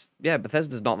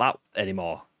 Bethesda's not that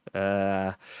anymore.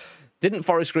 Didn't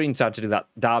Forest Green try to do that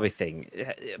Derby thing?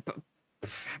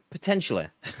 Potentially.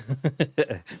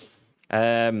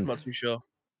 I'm not too sure.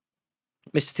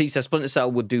 Mr. T says Splinter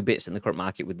Cell would do bits in the current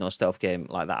market with no stealth game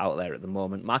like that out there at the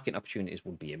moment. Market opportunities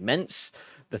would be immense.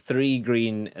 The 3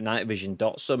 green night vision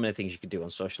dots, so many things you could do on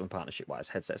social and partnership-wise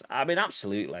headsets. I mean,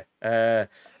 absolutely.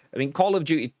 Call of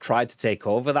Duty tried to take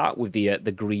over that with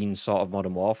the green sort of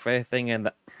Modern Warfare thing, and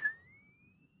that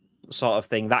sort of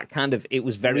thing. That kind of, it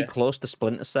was very close to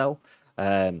Splinter Cell.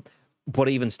 But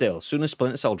even still, as soon as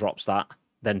Splinter Cell drops that,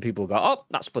 then people go, oh,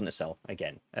 that's Splinter Cell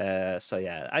again. So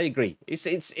yeah, I agree. It's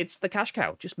the cash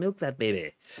cow. Just milk that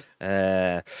baby.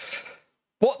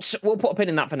 But we'll put a pin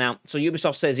in that for now. So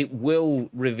Ubisoft says it will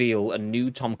reveal a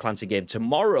new Tom Clancy game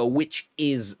tomorrow, which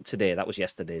is today. That was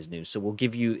yesterday's news. So we'll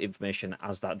give you information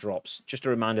as that drops. Just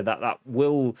a reminder that that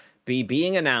will be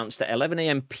being announced at 11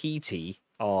 a.m. PT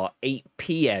or 8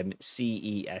 p.m.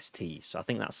 CEST. So I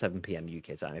think that's 7 p.m.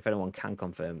 UK time. If anyone can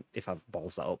confirm, if I've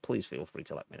balls that up, please feel free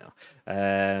to let me know.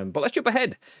 But let's jump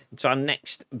ahead to our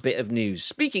next bit of news.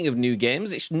 Speaking of new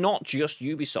games, it's not just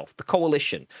Ubisoft. The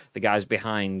Coalition, the guys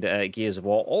behind Gears of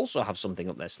War, also have something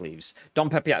up their sleeves.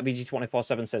 Don Peppiatt at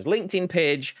VG247 says, LinkedIn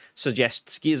page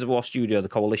suggests Gears of War studio, the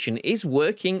Coalition, is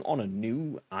working on a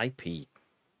new IP.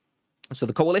 So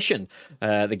the Coalition,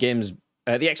 the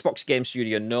Xbox game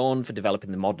studio known for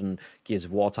developing the modern Gears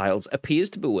of War titles, appears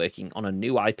to be working on a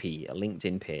new IP, a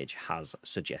LinkedIn page has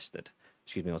suggested.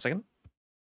 Excuse me one second.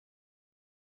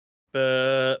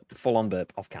 Full on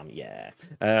burp off cam, yeah.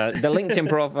 The LinkedIn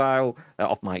profile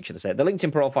off mic, should I say? The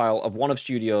LinkedIn profile of one of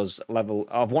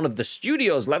the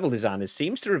studio's level designers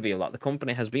seems to reveal that the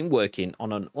company has been working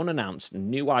on an unannounced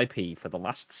new IP for the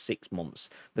last 6 months.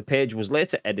 The page was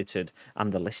later edited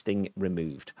and the listing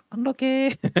removed. Unlucky.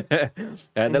 The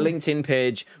LinkedIn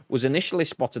page was initially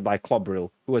spotted by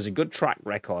Clobberil, who has a good track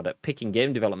record at picking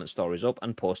game development stories up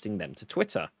and posting them to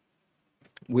Twitter.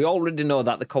 We already know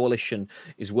that the coalition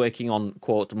is working on,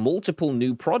 quote, multiple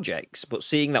new projects, but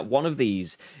seeing that one of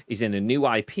these is in a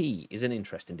new IP is an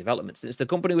interesting development. Since the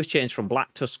company was changed from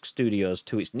Black Tusk Studios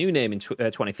to its new name in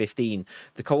 2015,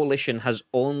 the coalition has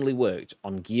only worked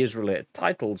on Gears-related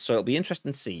titles, so it'll be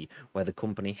interesting to see where the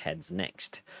company heads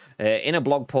next. In a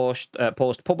blog post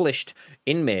published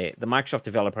in May, the Microsoft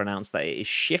developer announced that it is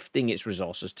shifting its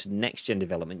resources to next-gen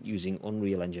development using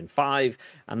Unreal Engine 5,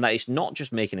 and that it's not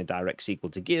just making a direct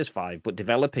sequel to Gears 5, but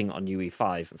developing on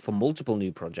UE5 for multiple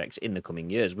new projects in the coming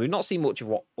years. We've not seen much of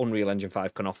what Unreal Engine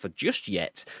 5 can offer just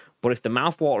yet, but if the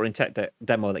mouthwatering tech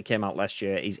demo that came out last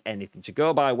year is anything to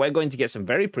go by, we're going to get some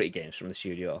very pretty games from the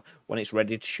studio when it's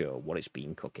ready to show what it's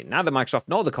been cooking. Neither Microsoft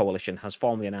nor the Coalition has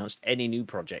formally announced any new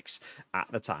projects at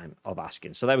the time of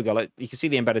asking. So there we go. You can see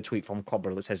the embedded tweet from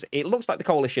Clobber that says, it looks like the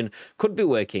Coalition could be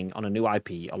working on a new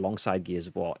IP alongside Gears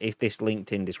of War, if this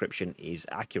LinkedIn description is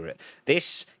accurate.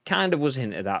 This kind of was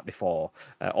hinted at before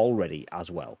already as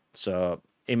well. So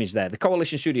image there. The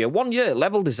Coalition Studio, 1 year,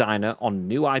 level designer on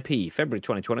new IP, February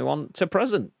 2021 to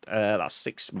present. That's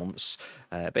 6 months,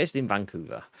 based in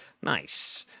Vancouver.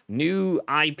 Nice. New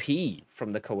IP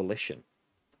from the Coalition.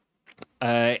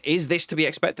 Is this to be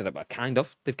expected? Kind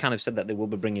of. They've kind of said that they will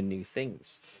be bringing new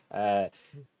things.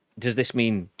 Does this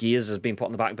mean Gears has been put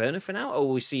on the back burner for now? Or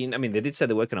are we seeing, I mean, they did say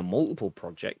they're working on multiple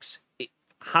projects.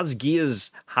 Has Gears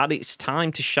had its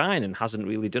time to shine and hasn't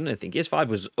really done anything? Gears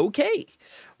 5 was okay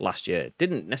last year.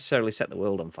 Didn't necessarily set the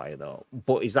world on fire, though.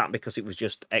 But is that because it was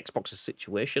just Xbox's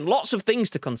situation? Lots of things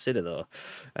to consider, though.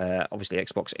 Obviously,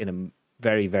 Xbox in a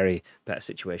very, very better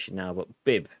situation now. But,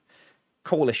 Bib,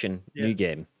 Coalition, new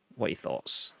game. What are your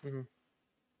thoughts?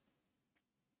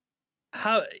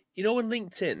 How, you know, on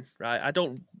LinkedIn, right? I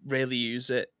don't really use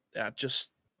it.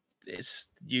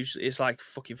 It's like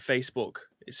fucking Facebook.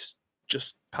 It's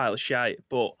just pile of shite,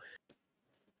 but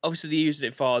obviously they're using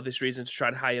it for this reason to try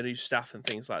and hire new staff and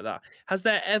things like that. Has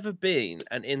there ever been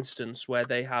an instance where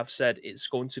they have said it's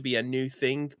going to be a new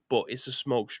thing, but it's a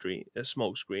smoke screen,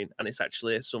 and it's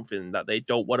actually something that they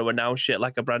don't want to announce yet,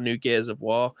 like a brand new Gears of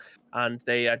War, and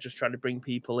they are just trying to bring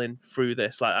people in through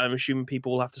this? Like, I'm assuming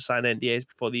people will have to sign NDAs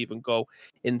before they even go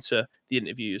into the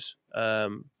interviews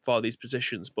for these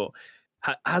positions, but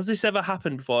has this ever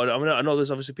happened before? I mean, I know there's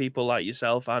obviously people like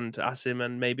yourself and Asim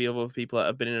and maybe other people that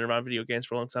have been in and around video games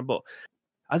for a long time, but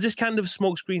has this kind of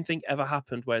smokescreen thing ever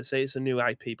happened where, say, it's a new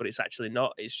IP, but it's actually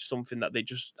not? It's something that they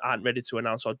just aren't ready to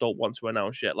announce or don't want to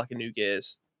announce yet, like a new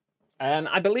Gears?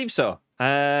 I believe so.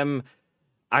 I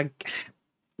mean,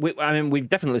 we've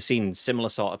definitely seen similar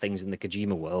sort of things in the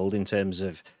Kojima world in terms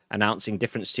of announcing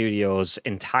different studios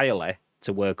entirely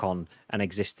to work on an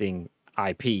existing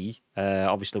IP.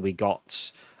 Obviously, we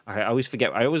got. I always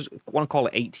forget. I always want to call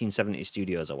it 1870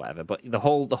 Studios or whatever. But the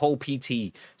whole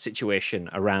PT situation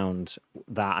around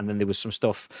that, and then there was some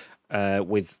stuff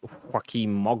with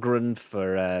Joaquin Mogren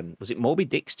for was it Moby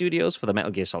Dick Studios for the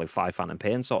Metal Gear Solid 5 Phantom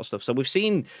Pain sort of stuff. So we've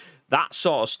seen that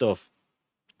sort of stuff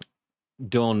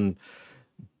done.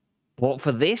 But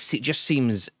for this, it just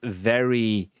seems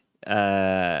very,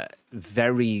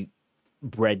 very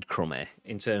breadcrumby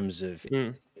in terms of.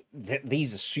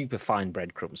 These are super fine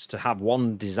breadcrumbs to have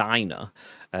one designer,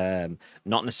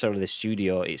 not necessarily the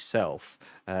studio itself.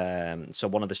 So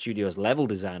one of the studio's level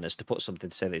designers to put something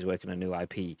to say that he's working on a new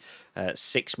IP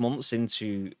 6 months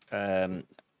into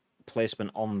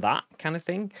placement on that kind of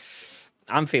thing.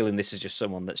 I'm feeling this is just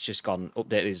someone that's just gone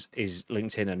update his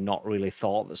LinkedIn and not really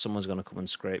thought that someone's going to come and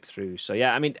scrape through. So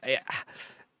yeah, I mean,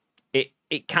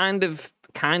 it kind of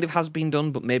has been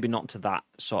done, but maybe not to that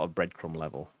sort of breadcrumb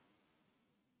level.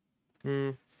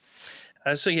 I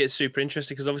just think it's super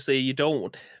interesting because obviously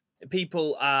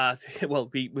people are, well,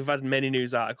 we've had many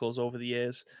news articles over the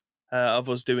years of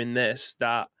us doing this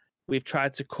that we've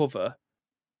tried to cover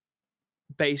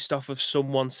based off of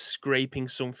someone scraping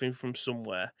something from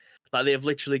somewhere. Like, they have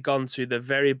literally gone to the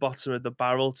very bottom of the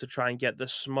barrel to try and get the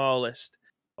smallest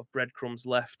of breadcrumbs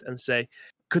left and say,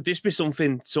 could this be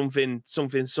something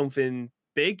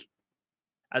big?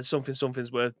 And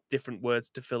something's worth different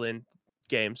words to fill in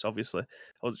games, obviously.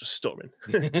 I was just stuttering.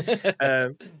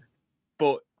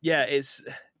 But yeah,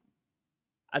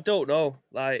 I don't know.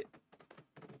 Like,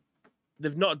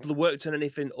 they've not worked on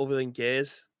anything other than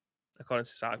Gears, according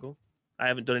to this article. I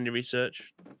haven't done any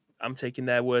research. I'm taking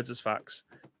their words as facts.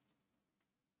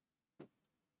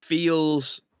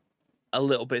 Feels a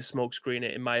little bit smokescreen,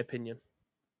 in my opinion.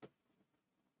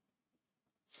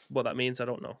 What that means, I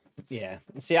don't know. Yeah.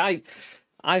 See, I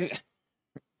mean,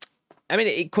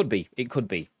 it could be. It could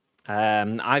be.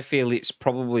 I feel it's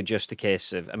probably just a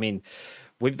case of, I mean,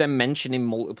 with them mentioning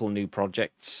multiple new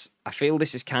projects, I feel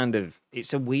this is kind of,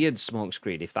 it's a weird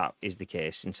smokescreen if that is the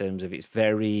case, in terms of it's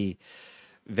very,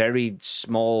 very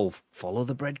small. Follow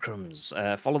the breadcrumbs,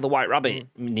 follow the white rabbit,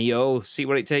 Neo, see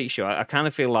where it takes you. I kind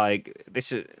of feel like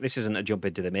this isn't a jump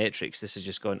into the Matrix. This is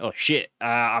just going, oh shit,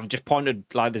 I've just pointed,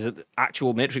 like, there's an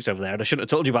actual Matrix over there and I shouldn't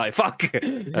have told you about it. Fuck.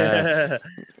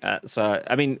 So,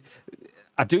 I mean,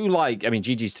 I do like, I mean,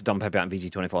 GG's to Don Peppiatt and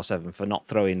VG247 for not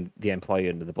throwing the employee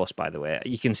under the bus, by the way.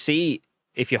 You can see,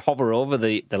 if you hover over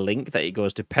the link, that it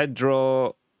goes to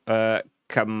Pedro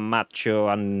Camacho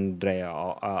Andrea.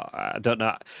 I don't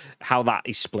know how that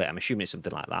is split. I'm assuming it's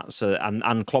something like that. So,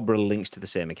 and Clobber links to the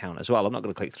same account as well. I'm not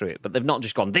going to click through it, but they've not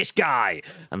just gone, this guy,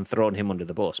 and thrown him under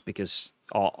the bus because,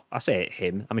 or I say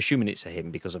him, I'm assuming it's a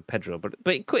him because of Pedro, but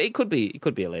it could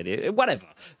be a lady, whatever.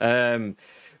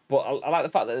 But I like the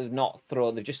fact that they've not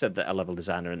thrown, they've just said that a level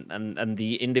designer, and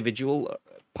the individual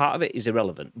part of it is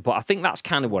irrelevant. But I think that's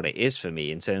kind of what it is for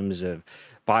me, in terms of,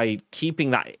 by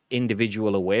keeping that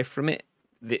individual away from it,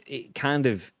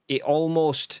 it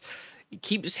almost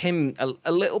keeps him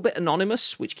a little bit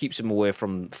anonymous, which keeps him away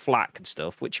from flack and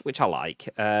stuff, which I like.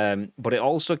 But it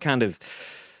also kind of,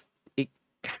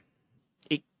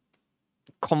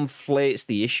 conflates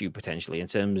the issue potentially, in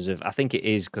terms of, I think it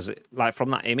is because, like,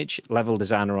 from that image, level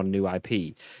designer on new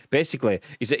IP, basically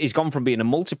he's gone from being a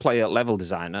multiplayer level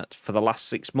designer for the last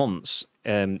 6 months.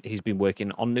 He's been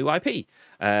working on new IP,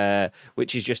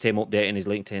 which is just him updating his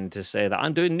LinkedIn to say that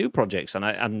I'm doing new projects,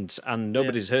 and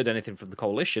nobody's heard anything from the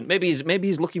coalition. Maybe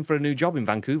he's looking for a new job in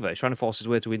Vancouver. He's trying to force his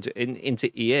way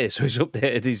into EA, so he's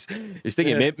updated his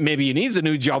thinking. Yeah. Maybe he needs a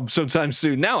new job sometime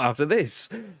soon now after this.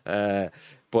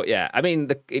 But yeah, I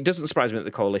mean, it doesn't surprise me that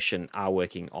the coalition are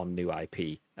working on new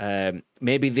IP.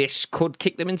 Maybe this could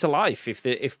kick them into life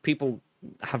if people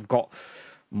have got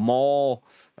more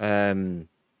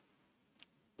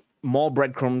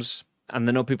breadcrumbs, and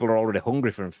they know people are already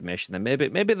hungry for information. Then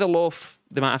maybe the loaf,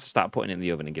 they might have to start putting it in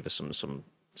the oven and give us some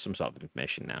sort of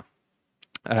information now.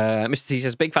 Mr. T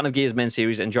says, big fan of Gears main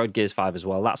series, enjoyed Gears 5 as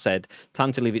well. That said,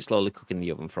 time to leave it slowly cook in the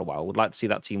oven for a while. Would like to see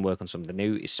that team work on something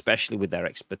new, especially with their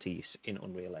expertise in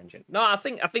Unreal Engine. No, I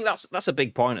think that's a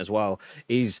big point as well.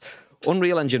 Is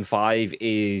Unreal Engine 5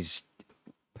 is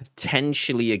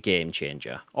potentially a game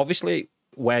changer. Obviously,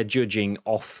 we're judging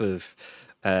off of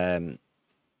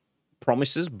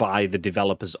promises by the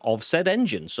developers of said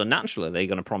engine, so naturally they're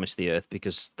going to promise the earth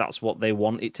because that's what they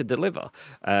want it to deliver.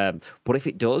 But if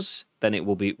it does, then it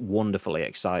will be wonderfully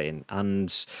exciting. And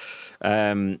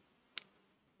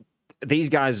these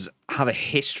guys have a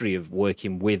history of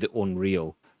working with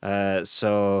Unreal,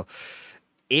 so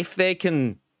if they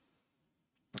can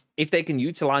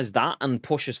utilize that and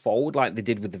push us forward like they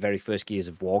did with the very first Gears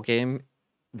of War game,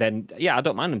 then yeah, I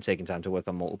don't mind them taking time to work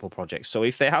on multiple projects. So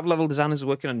if they have level designers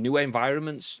working on new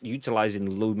environments, utilizing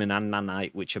Lumen and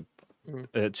Nanite, which are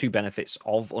two benefits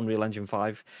of Unreal Engine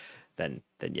 5, then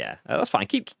yeah, that's fine.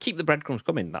 Keep the breadcrumbs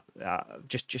coming.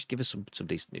 Just give us some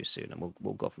decent news soon, and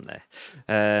we'll go from there.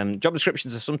 Job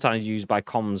descriptions are sometimes used by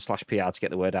comms/PR to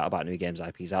get the word out about new games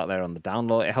IPs out there on the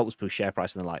download. It helps boost share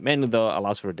price and the like. Mainly though, it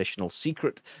allows for additional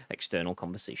secret external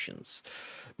conversations.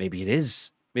 Maybe it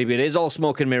is all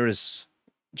smoke and mirrors.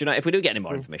 Do you know, if we do get any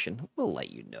more information, we'll let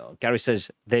you know. Gary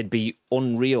says they'd be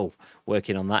Unreal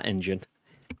working on that engine.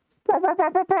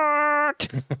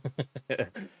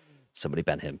 Somebody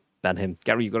ban him.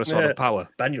 Gary, you've got a sword of power.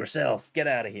 Ban yourself. Get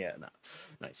out of here. No.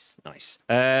 Nice.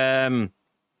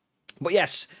 But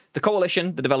yes, the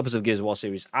Coalition, the developers of Gears of War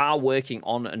series, are working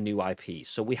on a new IP.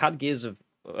 So we had Gears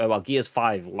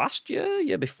 5 last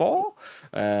year before.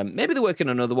 Maybe they're working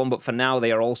on another one, but for now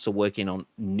they are also working on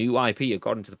new IP,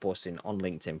 according to the posting on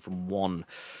LinkedIn from one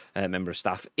member of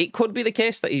staff. It could be the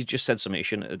case that he's just said something he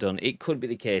shouldn't have done. It could be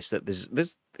the case that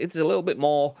it's a little bit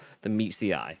more than meets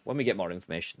the eye. When we get more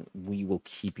information, we will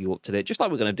keep you up to date, just like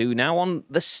we're going to do now on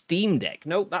the Steam Deck.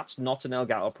 No, that's not an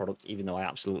Elgato product, even though I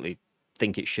absolutely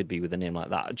think it should be with a name like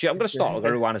that. I'm going to start. I'm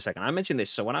going to rewind a second. I mentioned this.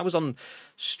 So when I was on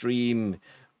stream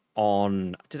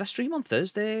did I stream on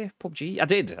Thursday PUBG? I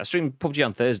did. I streamed PUBG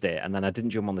on Thursday, and then I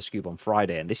didn't jump on the Scoob on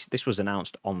Friday, and this was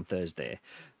announced on Thursday.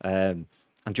 And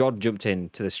Jordan jumped in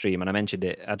to the stream, and I mentioned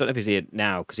it. I don't know if he's here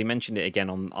now, because he mentioned it again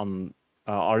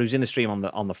or he was in the stream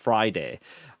on the Friday,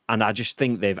 and I just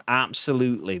think they've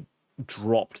absolutely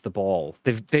dropped the ball.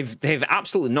 They've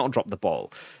absolutely not dropped the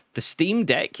ball. The Steam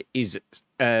Deck is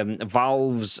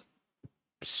Valve's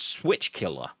Switch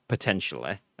killer,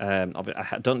 potentially.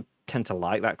 I don't tend to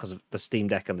like that because the Steam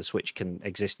Deck and the Switch can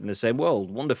exist in the same world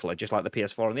wonderfully, just like the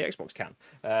PS4 and the Xbox can.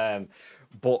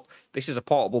 But this is a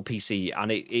portable PC,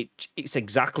 and it's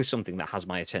exactly something that has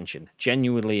my attention.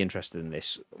 Genuinely interested in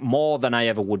this, more than I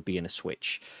ever would be in a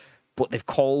Switch. But they've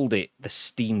called it the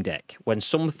Steam Deck when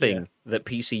something that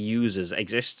PC users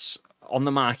exists on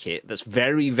the market that's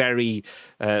very, very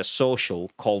social,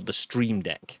 called the Stream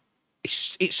Deck.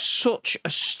 It's such a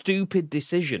stupid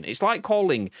decision. It's like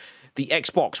calling the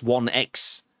Xbox One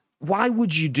X. Why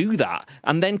would you do that?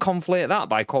 And then conflate that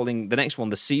by calling the next one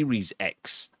the Series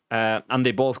X. And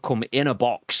they both come in a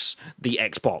box. The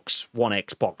Xbox One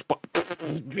Xbox,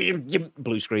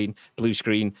 blue screen, blue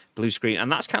screen, blue screen,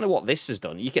 and that's kind of what this has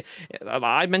done.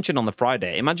 I mentioned on the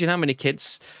Friday. Imagine how many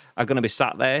kids are going to be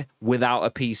sat there without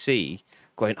a PC,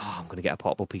 going, "Oh, I'm going to get a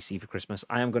portable PC for Christmas.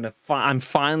 I'm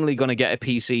finally going to get a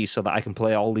PC so that I can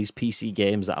play all these PC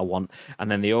games that I want." And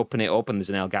then they open it up and there's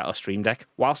an Elgato Stream Deck.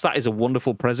 Whilst that is a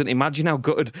wonderful present, imagine how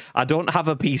good. I don't have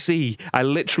a PC. I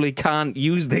literally can't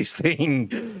use this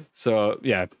thing. So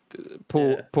yeah,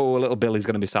 poor little Billy's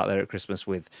going to be sat there at Christmas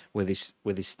with his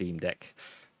Steam Deck.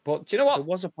 But do you know what? There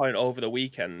was a point over the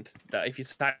weekend that if you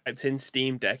typed in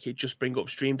Steam Deck, it'd just bring up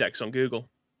Stream Decks on Google.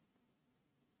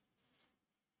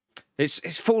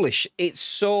 It's foolish. It's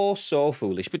so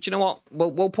foolish. But you know what?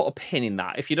 We'll put a pin in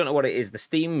that. If you don't know what it is, the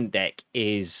Steam Deck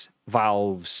is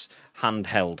Valve's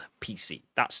handheld PC.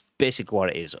 That's basically what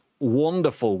it is.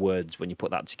 Wonderful words when you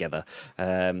put that together.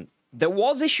 There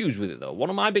was issues with it though. One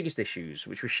of my biggest issues,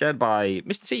 which was shared by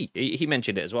Mr. T, he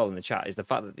mentioned it as well in the chat, is the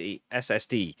fact that the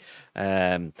SSD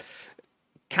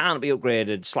can't be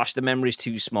upgraded, the memory's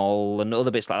too small, and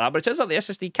other bits like that. But it turns out the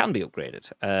SSD can be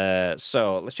upgraded.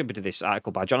 So let's jump into this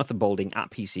article by Jonathan Boulding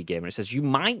at PC Gamer. It says, you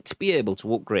might be able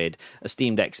to upgrade a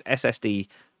Steam Deck's SSD,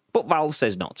 but Valve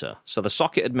says not to. So the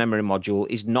socketed memory module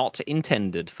is not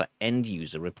intended for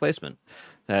end-user replacement.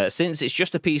 Since it's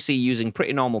just a PC using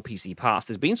pretty normal PC parts,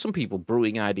 there's been some people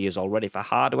brewing ideas already for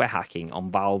hardware hacking on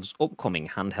Valve's upcoming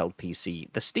handheld PC,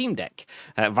 the Steam Deck.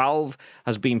 Valve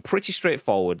has been pretty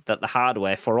straightforward that the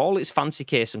hardware, for all its fancy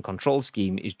case and control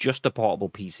scheme, is just a portable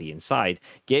PC inside.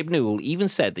 Gabe Newell even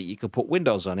said that you could put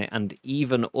Windows on it and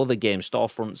even other game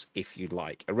storefronts if you'd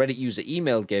like. A Reddit user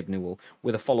emailed Gabe Newell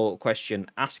with a follow-up question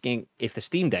asking if the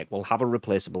Steam Deck will have a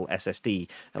replaceable SSD,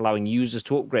 allowing users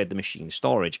to upgrade the machine's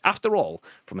storage. After all,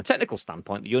 from a technical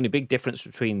standpoint, the only big difference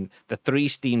between the 3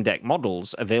 Steam Deck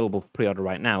models available for pre-order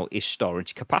right now is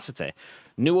storage capacity.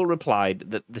 Newell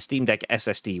replied that the Steam Deck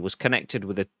SSD was connected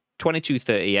with a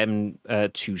 2230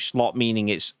 M2 slot, meaning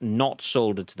it's not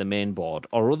soldered to the main board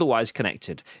or otherwise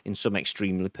connected in some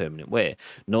extremely permanent way.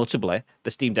 Notably, the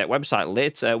Steam Deck website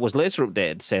was later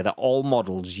updated to say that all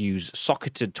models use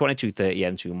socketed 2230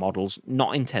 M2 models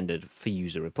not intended for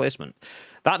user replacement.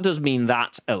 That does mean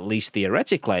that, at least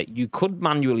theoretically, you could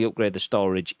manually upgrade the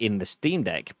storage in the Steam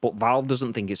Deck, but Valve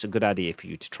doesn't think it's a good idea for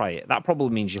you to try it. That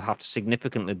probably means you'll have to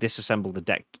significantly disassemble the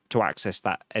deck to access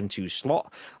that M2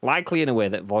 slot, likely in a way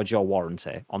that voids your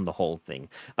warranty on the whole thing.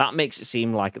 That makes it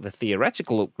seem like the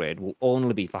theoretical upgrade will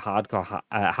only be for hardcore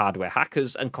hardware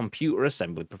hackers and computer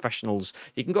assembly professionals.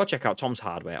 You can go check out Tom's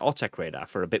Hardware or Tech Radar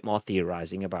for a bit more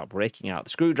theorizing about breaking out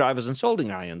the screwdrivers and soldering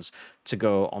irons to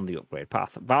go on the upgrade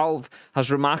path. Valve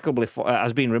has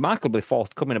been remarkably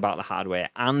forthcoming about the hardware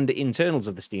and internals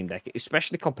of the Steam Deck,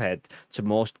 especially compared to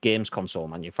most games console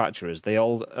manufacturers. They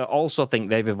also think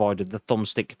they've avoided the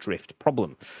thumbstick drift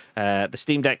problem. The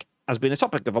Steam Deck has been a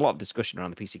topic of a lot of discussion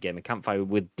around the PC Gamer campfire,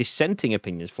 with dissenting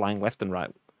opinions flying left and right.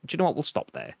 Do you know what? We'll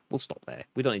stop there.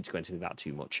 We don't need to go into that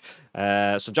too much.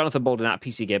 So Jonathan Bolden at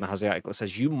PC Gamer has the article that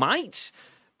says you might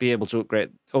be able to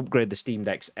upgrade the Steam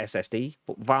Deck's SSD,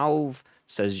 but Valve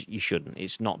says you shouldn't.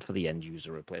 It's not for the end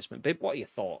user replacement. Bib, what are your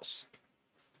thoughts?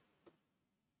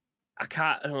 I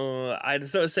can't. I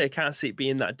just don't say I can't see it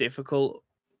being that difficult,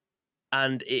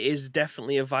 and it is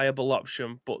definitely a viable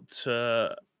option. But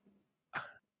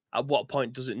at what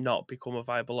point does it not become a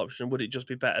viable option? Would it just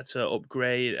be better to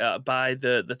upgrade, buy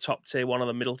the top tier one or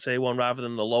the middle tier one rather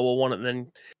than the lower one, and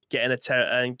then getting a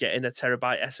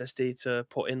terabyte SSD to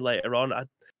put in later on?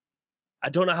 I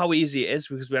don't know how easy it is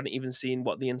because we haven't even seen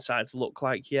what the insides look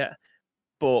like yet.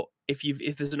 But if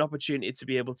there's an opportunity to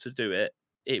be able to do it,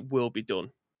 it will be done.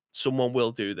 Someone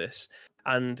will do this.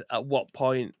 And at what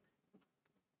point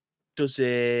does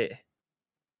it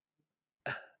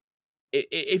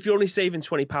if you're only saving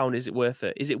 £20, is it worth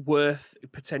it? Is it worth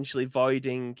potentially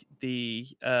voiding the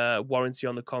warranty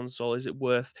on the console? Is it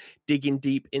worth digging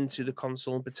deep into the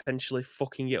console and potentially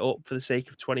fucking it up for the sake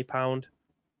of £20?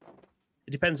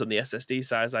 It depends on the SSD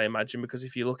size, I imagine, because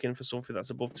if you're looking for something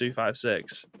that's above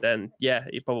 256, then yeah,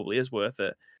 it probably is worth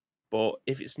it. But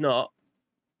if it's not,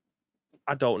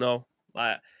 I don't know.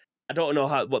 Like, I don't know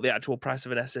what the actual price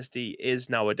of an SSD is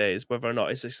nowadays, whether or not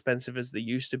it's expensive as they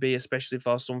used to be, especially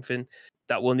for something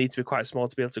that will need to be quite small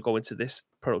to be able to go into this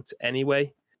product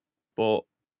anyway. But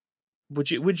would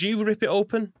you rip it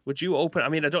open? Would you open? I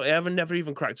mean, I've never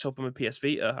even cracked open my PS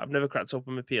Vita. I've never cracked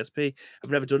open my PSP. I've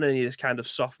never done any of this kind of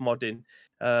soft modding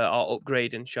or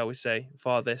upgrading, shall we say,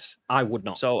 for this. I would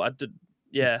not. So I did.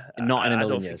 Yeah, not in a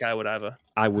million I don't years. think I would either.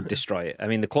 I would destroy it. I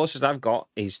mean, the closest I've got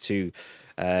is to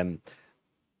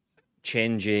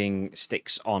changing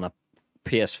sticks on a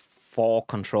PS4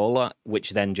 controller,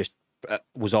 which then just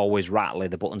was always rattly.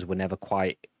 The buttons were never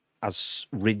quite as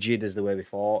rigid as they were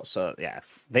before. So yeah,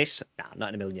 not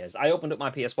in a million years. I opened up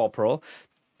my PS4 Pro,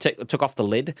 took off the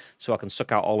lid so I can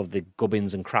suck out all of the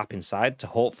gubbins and crap inside to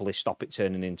hopefully stop it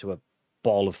turning into a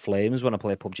ball of flames when I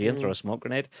play PUBG and throw a smoke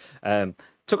grenade.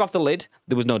 Took off the lid,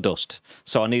 there was no dust.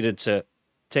 So I needed to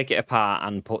take it apart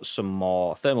and put some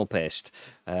more thermal paste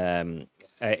in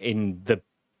the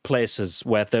places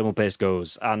where thermal paste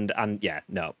goes. And yeah,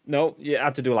 no, you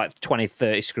had to do like 20,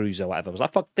 30 screws or whatever. I was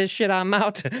like, fuck this shit, I'm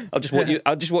out. I'll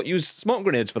just use smoke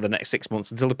grenades for the next 6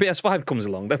 months until the PS5 comes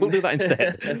along. Then we'll do that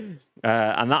instead.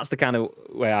 And that's the kind of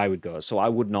way I would go. So I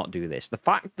would not do this. The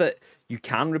fact that you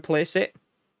can replace it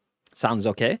sounds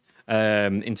okay.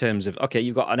 In terms of, okay,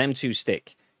 you've got an M2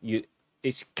 stick.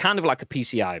 It's kind of like a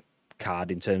PCI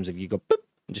card in terms of you go boop,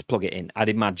 and just plug it in. I'd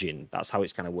imagine that's how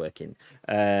it's kind of working.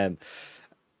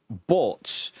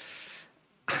 But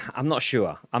I'm not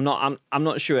sure. I'm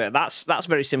not sure. That's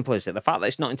very simplistic. The fact that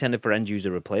it's not intended for end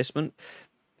user replacement.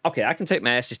 Okay, I can take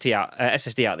my SSD out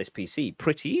of this PC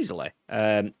pretty easily.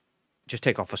 Just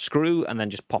take off a screw and then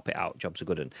just pop it out. Jobs are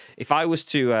good. And if I was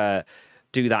to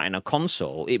do that in a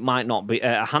console, it might not be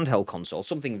a handheld console,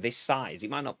 something this size. It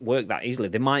might not work that easily.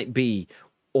 There might be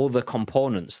other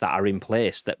components that are in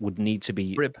place that would need to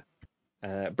be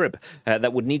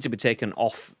that would need to be taken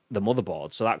off the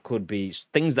motherboard. So that could be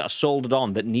things that are soldered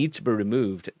on that need to be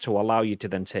removed to allow you to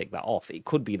then take that off. It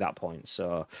could be that point.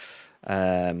 So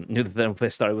knew the thermal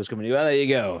paste story was coming. Well, there you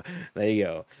go.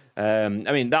 I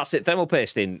mean, that's it. Thermal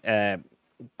pasting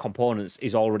components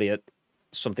is already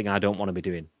something I don't want to be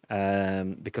doing.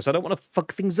 Because I don't want to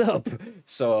fuck things up.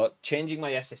 So changing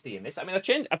my SSD in this. I mean, I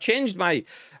changed my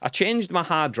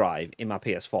hard drive in my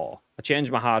PS4. I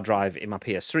changed my hard drive in my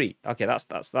PS3. Okay,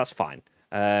 that's fine.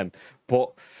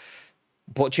 But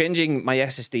changing my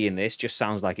SSD in this just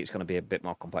sounds like it's going to be a bit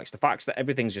more complex. The fact that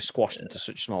everything's just squashed into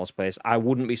such small space, I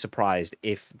wouldn't be surprised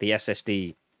if the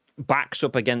SSD backs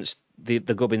up against the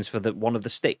gubbins for one of the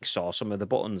sticks or some of the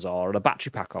buttons or the battery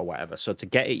pack or whatever. So to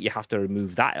get it, you have to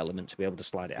remove that element to be able to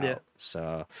slide it out.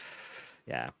 So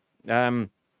yeah,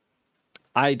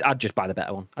 I'd just buy the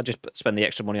better one. I'd just spend the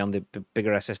extra money on the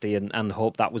bigger SSD and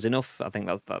hope that was enough. I think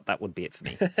that would be it for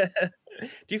me. Do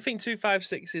you think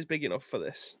 256 is big enough for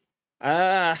this?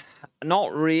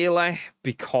 Not really,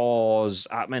 because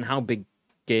I mean, how big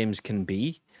games can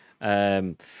be.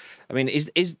 I mean,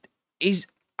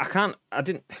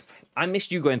 I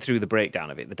missed you going through the breakdown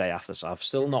of it the day after, so I've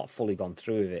still not fully gone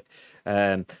through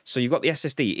it. So you've got the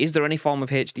SSD. Is there any form of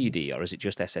HDD, or is it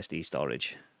just SSD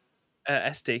storage?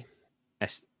 SD.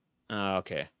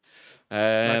 Okay.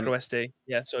 Micro SD.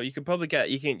 Yeah, so you can probably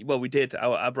well, we did.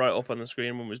 I brought it up on the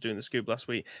screen when we was doing the scoop last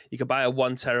week. You could buy a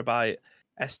 1 terabyte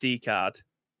SD card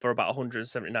for about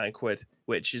 179 quid,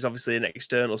 which is obviously an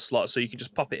external slot, so you can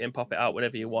just pop it in, pop it out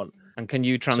whenever you want. And can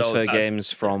you transfer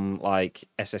games from like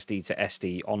SSD to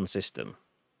SD on system?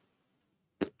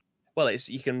 Well, it's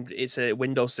a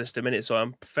Windows system in it, so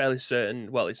I'm fairly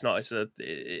certain. Well, it's not.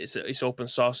 It's open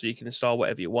source, so you can install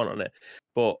whatever you want on it.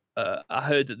 But I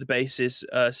heard that the base is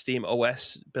Steam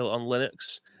OS built on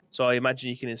Linux, so I imagine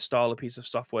you can install a piece of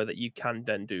software that you can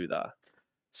then do that.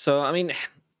 So I mean,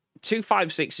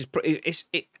 256 is pretty.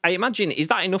 I imagine, is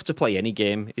that enough to play any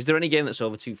game? Is there any game that's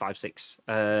over 256?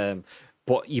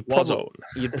 But you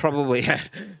probably have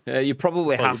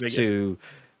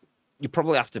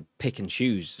to pick and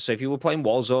choose. So if you were playing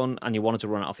Warzone and you wanted to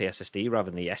run it off the SSD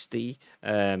rather than the SD,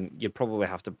 you'd probably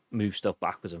have to move stuff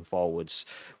backwards and forwards.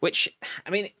 Which, I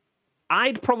mean,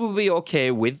 I'd probably be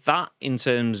okay with that in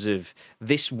terms of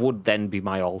this would then be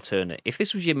my alternate. If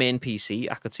this was your main PC,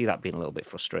 I could see that being a little bit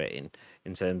frustrating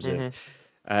in terms of...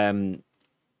 I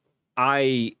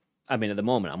mean, at the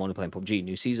moment, I'm only playing PUBG,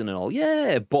 new season and all,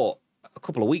 yeah, but a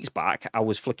couple of weeks back, I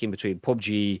was flicking between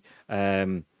PUBG,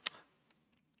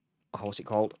 what's it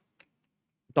called?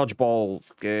 Dodgeball,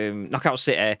 Knockout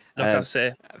City,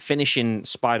 finishing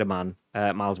Spider-Man,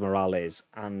 Miles Morales,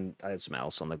 and I had something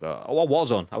else on the go. Oh,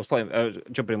 Warzone. I was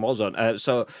jumping in Warzone.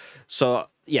 So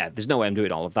yeah, there's no way I'm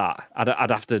doing all of that.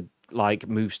 I'd have to like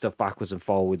move stuff backwards and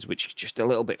forwards, which is just a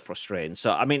little bit frustrating.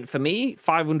 So I mean, for me,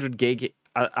 500 gig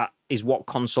is what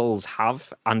consoles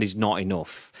have, and is not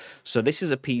enough. So this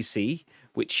is a PC,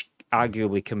 which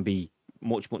arguably can be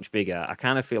much bigger. I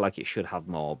kind of feel like it should have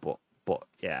more, but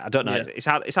yeah, I don't know. Yeah. It's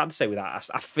hard to say with that.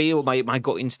 I feel my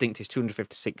gut instinct is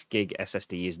 256 gig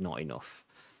SSD is not enough.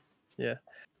 Yeah.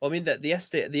 Well, I mean, the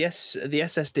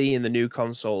SSD in the new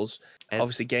consoles,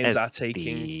 obviously games are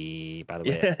taking... By the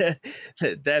way.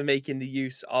 They're making the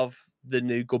use of the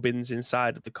new gubbins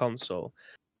inside of the console.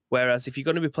 Whereas if you're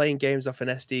going to be playing games off an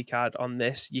SD card on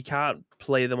this, you can't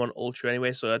play them on Ultra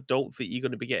anyway, so I don't think you're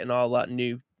going to be getting all that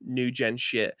new gen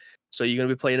shit. So you're going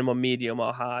to be playing them on medium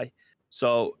or high.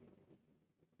 So...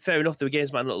 fair enough, the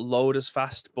games might not load as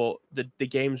fast, but the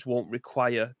games won't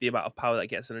require the amount of power that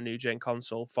gets in a new gen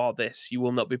console for this. You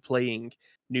will not be playing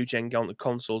new gen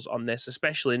consoles on this,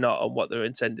 especially not on what they're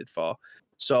intended for.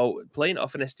 So playing it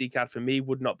off an SD card for me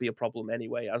would not be a problem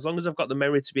anyway. As long as I've got the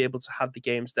memory to be able to have the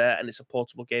games there and it's a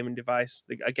portable gaming device.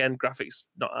 Again, graphics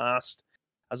not asked.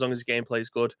 As long as the gameplay is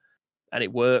good and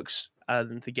it works,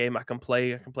 and the game I can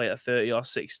play at 30 or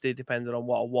 60, depending on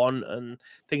what I want and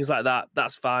things like that,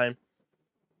 that's fine.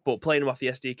 But playing them off the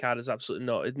SD card is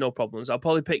absolutely no problems. I'll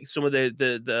probably pick some of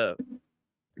the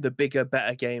bigger,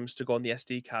 better games to go on the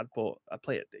SD card. But I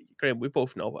play it. Graham, we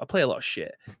both know I play a lot of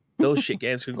shit. Those shit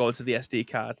games can go into the SD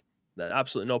card.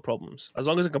 Absolutely no problems. As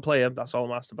long as I can play them, that's all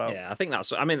I'm asked about. Yeah, I think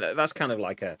that's. I mean, that's kind of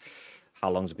like a how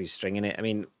long's a piece of string in it. I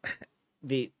mean,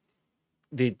 the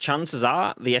chances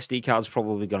are the SD card's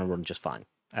probably going to run just fine.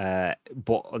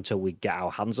 But until we get our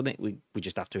hands on it, we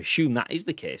just have to assume that is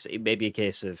the case. It may be a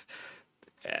case of.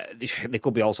 There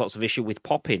could be all sorts of issue with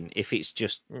popping if it's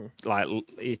just like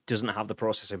it doesn't have the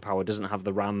processing power, doesn't have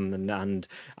the RAM, and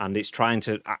it's trying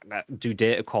to do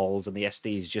data calls, and the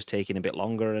SD is just taking a bit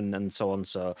longer, and so on.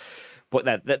 So, but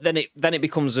then it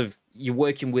becomes of you're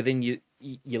working within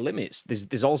your limits.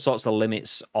 There's all sorts of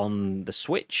limits on the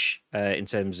Switch in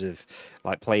terms of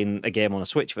like playing a game on a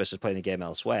Switch versus playing a game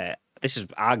elsewhere. This is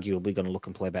arguably going to look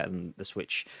and play better than the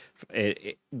Switch.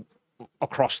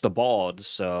 Across the board.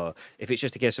 So if it's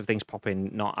just a case of things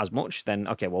popping not as much, then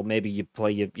okay, well maybe you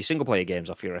play your single player games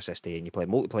off your SSD and you play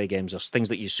multiplayer games or things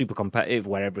that you're super competitive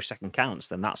where every second counts,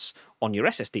 then that's on your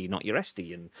SSD, not your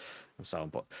SD, and so on.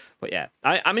 But yeah,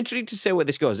 I'm intrigued to see where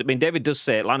this goes. I mean, David does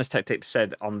say, Linus Tech Tips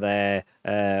said on their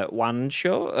WAN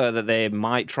show that they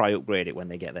might try upgrade it when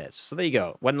they get theirs. So there you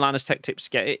go. When Linus Tech Tips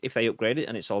get it, if they upgrade it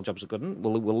and it's all jobs are good,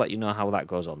 we'll let you know how that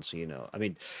goes on. So you know, I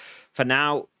mean, for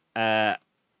now,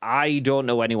 I don't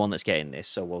know anyone that's getting this,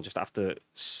 so we'll just have to,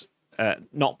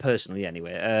 not personally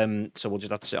anyway, so we'll just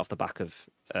have to sit off the back of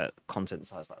content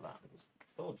size like that.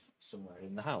 Oh, somewhere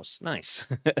in the house. Nice.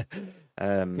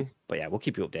 But yeah, we'll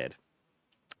keep you updated.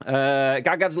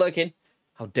 Gagad's lurking.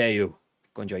 How dare you?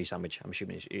 Go enjoy your sandwich. I'm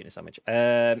assuming you're eating a sandwich.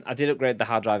 I did upgrade the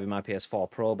hard drive in my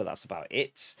PS4 Pro, but that's about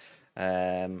it.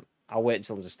 I'll wait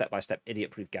until there's a step-by-step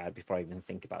idiot-proof guide before I even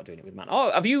think about doing it with man. Oh,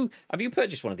 have you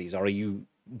purchased one of these, or are you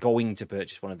going to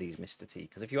purchase one of these, Mr. T?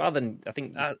 Because if you are, then I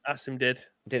think Asim did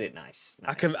it nice.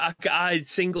 I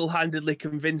single-handedly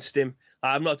convinced him.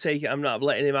 I'm not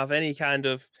letting him have any kind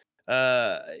of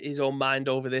his own mind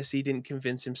over this. He didn't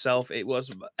convince himself. It was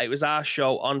our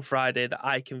show on Friday that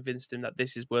I convinced him that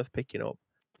this is worth picking up.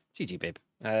 GG, babe.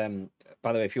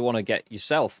 By the way, if you want to get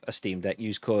yourself a Steam Deck,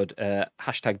 use code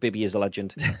 #Bibby is a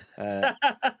legend,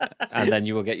 and then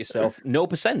you will get yourself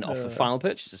 0% off of final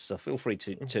purchases. So feel free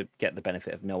to get the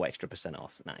benefit of no extra %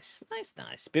 off. Nice.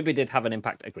 Bibby did have an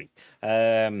impact. Agree.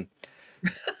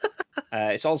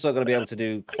 It's also going to be able to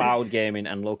do cloud gaming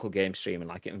and local game streaming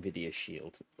like Nvidia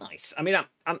Shield. Nice. I mean,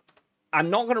 I'm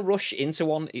not going to rush into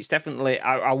one. It's definitely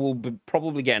I will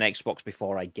probably get an Xbox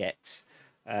before I get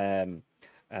a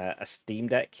Steam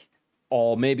Deck,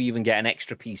 or maybe even get an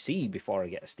extra PC before I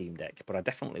get a Steam Deck. But I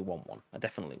definitely want one.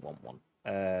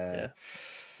 Yeah,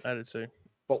 I did too.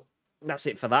 But that's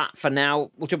it for that. For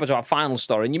now, we'll jump into our final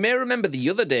story. And you may remember the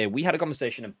other day we had a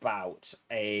conversation about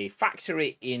a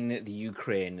factory in the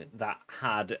Ukraine that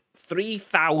had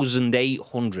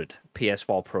 3,800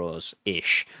 PS4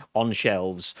 Pros-ish on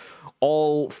shelves,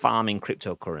 all farming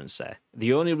cryptocurrency.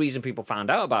 The only reason people found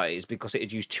out about it is because it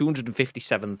had used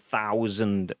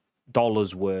 $257,000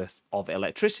 worth of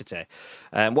electricity.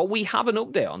 Well, we have an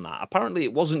update on that. Apparently,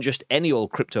 it wasn't just any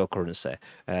old cryptocurrency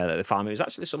that they found. It was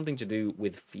actually something to do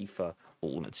with FIFA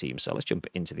Ultimate Team. So let's jump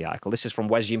into the article. This is from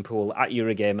Yin-Poole at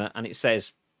Eurogamer, and it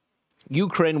says,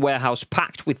 Ukraine warehouse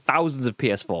packed with thousands of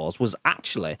PS4s was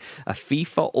actually a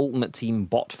FIFA Ultimate Team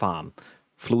bot farm.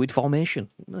 Fluid formation.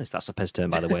 Nice, that's a PES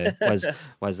term, by the way.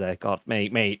 Where's there? God,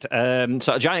 mate.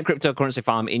 So a giant cryptocurrency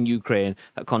farm in Ukraine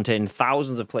that contained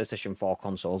thousands of PlayStation 4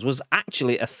 consoles was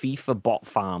actually a FIFA bot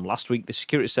farm. Last week, the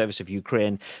Security Service of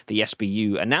Ukraine, the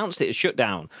SBU, announced it had shut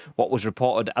down what was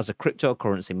reported as a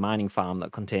cryptocurrency mining farm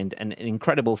that contained an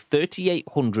incredible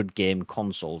 3,800 game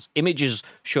consoles. Images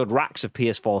showed racks of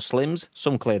PS4 Slims.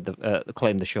 Some claimed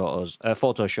the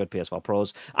photos showed PS4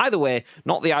 Pros. Either way,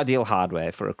 not the ideal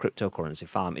hardware for a cryptocurrency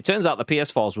farm. It turns out the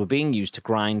PS4s were being used to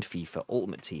grind FIFA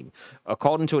Ultimate Team.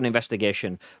 According to an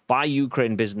investigation by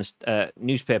Ukraine business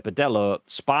newspaper Delo,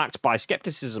 sparked by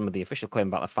skepticism of the official claim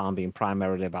about the farm being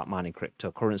primarily about mining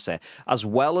cryptocurrency, as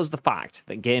well as the fact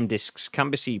that game discs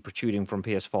can be seen protruding from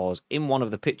PS4s in one of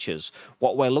the pictures.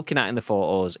 What we're looking at in the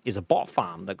photos is a bot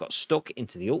farm that got stuck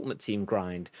into the Ultimate Team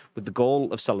grind with the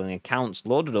goal of selling accounts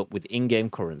loaded up with in-game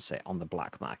currency on the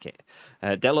black market.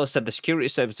 Delo said the Security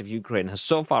Service of Ukraine has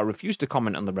so far refused to comment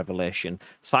on the revelation,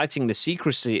 citing the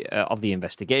secrecy of the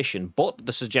investigation, but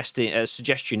the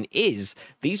suggestion is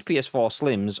these PS4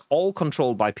 Slims, all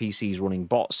controlled by PCs running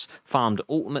bots, farmed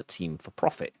Ultimate Team for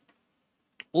profit.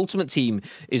 Ultimate Team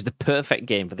is the perfect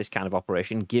game for this kind of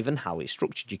operation, given how it's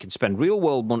structured. You can spend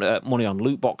real-world money on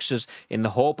loot boxes in the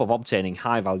hope of obtaining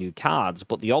high-value cards,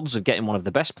 but the odds of getting one of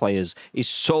the best players is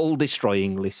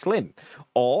soul-destroyingly slim.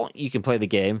 Or you can play the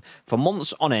game for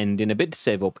months on end in a bid to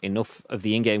save up enough of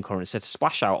the in-game currency to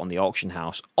splash out on the auction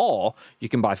house, or you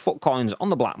can buy foot coins on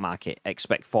the black market,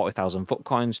 expect 40,000 foot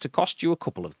coins to cost you a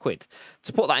couple of quid.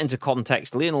 To put that into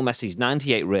context, Lionel Messi's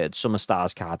 98 rated Summer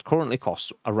Stars card currently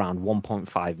costs around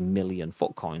 1.5 million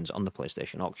foot coins on the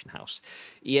PlayStation auction house.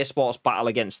 EA Sports' battle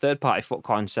against third-party foot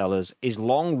coin sellers is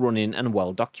long-running and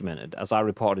well-documented. As I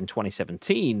reported in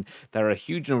 2017, there are a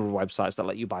huge number of websites that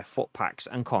let you buy foot packs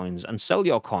and coins and sell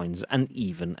your coins and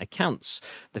even accounts.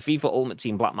 The FIFA Ultimate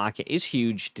Team black market is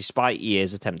huge, despite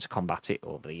EA's attempt to combat it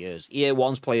over the years. EA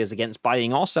warns players against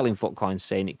buying or selling foot coins,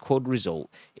 saying it could result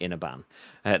in a ban.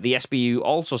 The SBU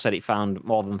also said it found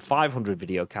more than 500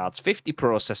 video cards, 50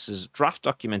 processors, draft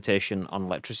documentation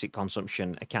on electricity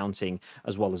consumption, accounting,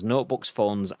 as well as notebooks,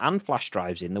 phones, and flash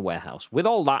drives in the warehouse. With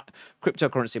all that,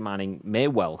 cryptocurrency mining may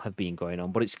well have been going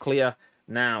on, but it's clear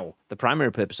now the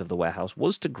primary purpose of the warehouse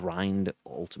was to grind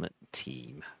Ultimate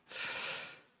Team.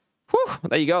 Whew,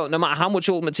 there you go. No matter how much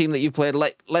Ultimate Team that you've played,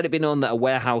 let it be known that a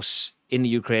warehouse in the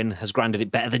Ukraine has grinded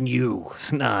it better than you.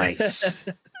 Nice.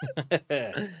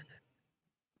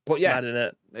 But yeah, mad, isn't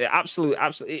it?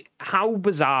 Absolutely. How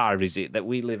bizarre is it that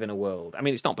we live in a world? I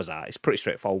mean, it's not bizarre. It's pretty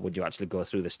straightforward when you actually go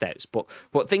through the steps. But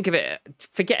think of it.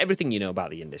 Forget everything you know about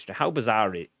the industry. How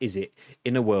bizarre is it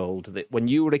in a world that when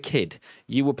you were a kid,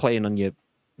 you were playing on your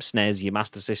SNES, your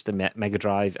Master System, Mega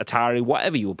Drive, Atari,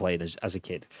 whatever you were playing as a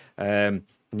kid. And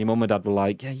your mum and dad were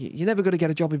like, yeah, you're never going to get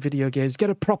a job in video games.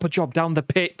 Get a proper job down the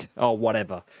pit or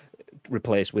whatever.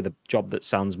 Replaced with a job that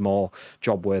sounds more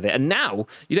job worthy. And now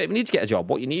you don't even need to get a job.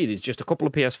 What you need is just a couple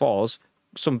of PS4s,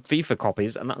 some FIFA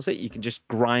copies, and that's it. You can just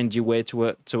grind your way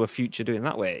to a future doing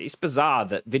that way. It's bizarre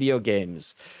that video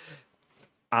games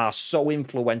are so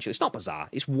influential. It's not bizarre.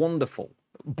 It's wonderful,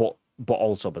 but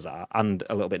also bizarre and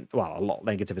a little bit, well, a lot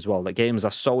negative as well. That games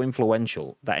are so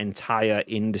influential that entire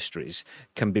industries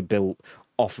can be built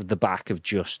off the back of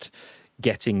just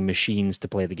getting machines to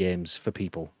play the games for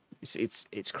people.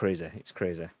 It's crazy. It's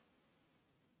crazy.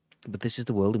 But this is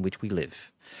the world in which we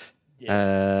live.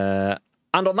 Yeah.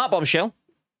 And on that bombshell,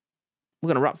 we're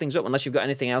going to wrap things up, unless you've got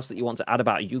anything else that you want to add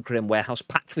about a Ukraine warehouse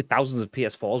packed with thousands of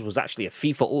PS4s was actually a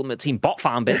FIFA Ultimate Team bot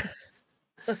farm bit.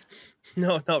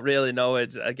 No, not really. No,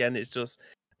 it's just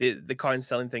the coin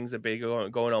selling things have been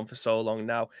going on for so long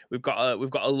now. We've got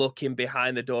a look in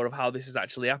behind the door of how this has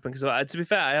actually happened. Because to be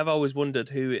fair, I have always wondered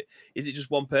is it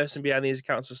just one person behind these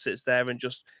accounts that sits there and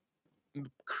just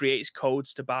creates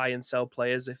codes to buy and sell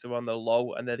players if they're on the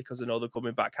low, and then because they know they're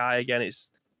coming back high again, it's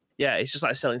just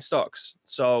like selling stocks.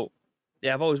 So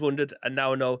yeah, I've always wondered, and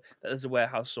now I know that there's a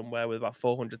warehouse somewhere with about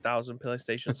 400,000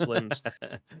 PlayStation Slims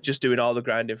just doing all the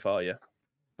grinding for you.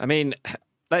 I mean,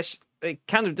 it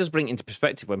kind of does bring it into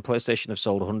perspective when PlayStation have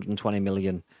sold 120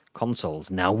 million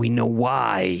consoles. Now we know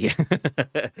why.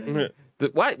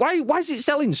 Why is it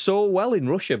selling so well in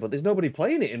Russia, but there's nobody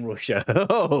playing it in Russia?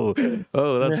 Oh,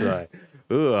 that's right.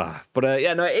 Ugh. But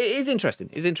yeah, no, it is interesting.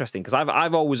 It's interesting because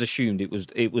I've always assumed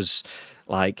it was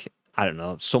like I don't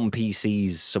know, some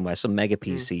PCs somewhere, some mega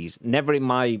PCs. Never in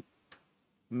my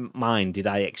mind did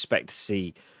I expect to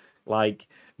see like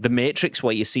the Matrix,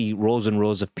 where you see rows and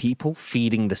rows of people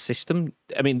feeding the system.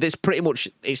 I mean, this pretty much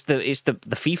it's the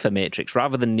FIFA Matrix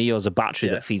rather than Neo's a battery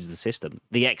that feeds the system.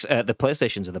 The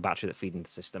PlayStations are the battery that feeding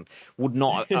the system. Would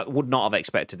not have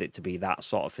expected it to be that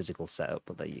sort of physical setup,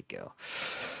 but there you go.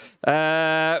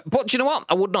 But do you know what?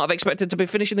 I would not have expected to be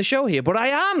finishing the show here, but I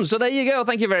am. So there you go.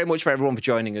 Thank you very much for everyone for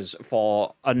joining us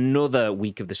for another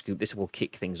week of The Scoop. This will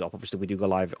kick things off. Obviously, we do go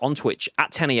live on Twitch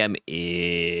at 10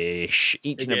 a.m.-ish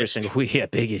each and every single week. Yeah,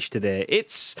 big-ish today.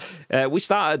 It's we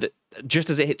started just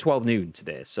as it hit 12 noon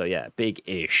today. So yeah,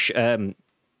 big-ish.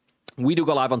 We do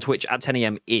go live on Twitch at 10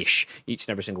 a.m.-ish each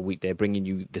and every single weekday, bringing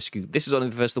you The Scoop. This is only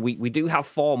the first of the week. We do have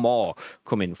 4 more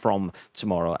coming from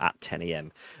tomorrow at 10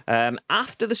 a.m.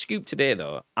 After The Scoop today,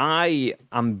 though, I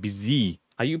am busy.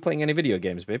 Are you playing any video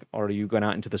games, babe? Or are you going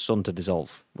out into the sun to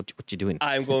dissolve? What you doing?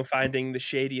 I'm going finding the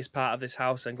shadiest part of this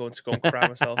house and going to go and cry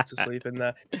myself to sleep in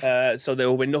there. So there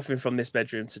will be nothing from this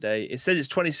bedroom today. It says it's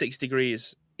 26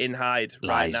 degrees in Hyde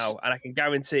right now, and I can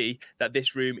guarantee that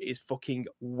this room is fucking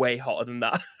way hotter than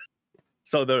that.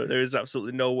 So there is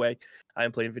absolutely no way I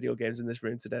am playing video games in this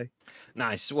room today.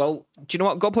 Nice. Well, do you know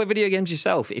what? Go play video games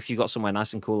yourself if you've got somewhere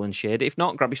nice and cool and shady. If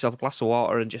not, grab yourself a glass of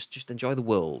water and just enjoy the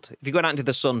world. If you're going out into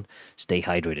the sun, stay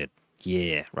hydrated.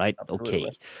 Yeah, right?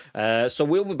 Absolutely. Okay. So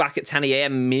we'll be back at 10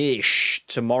 a.m.-ish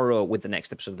tomorrow with the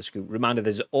next episode of The Scoop. Reminder,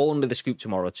 there's only The Scoop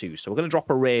tomorrow too. So we're going to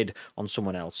drop a raid on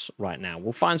someone else right now.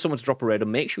 We'll find someone to drop a raid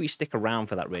and make sure you stick around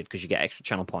for that raid because you get extra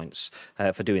channel points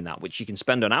for doing that, which you can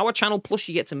spend on our channel, plus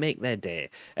you get to make their day.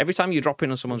 Every time you drop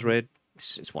in on someone's raid,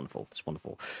 it's wonderful. It's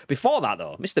wonderful. Before that,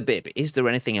 though, Mr. Bib, is there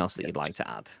anything else that you'd like to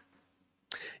add?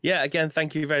 Yeah, again,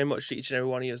 thank you very much to each and every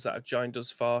one of you that have joined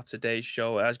us for today's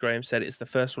show. As Graham said, it's the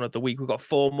first one of the week. We've got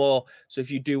 4 more. So if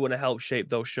you do want to help shape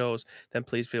those shows, then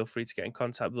please feel free to get in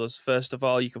contact with us. First of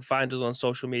all, you can find us on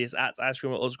social medias at Ice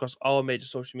Cream with us across all major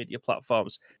social media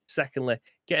platforms. Secondly,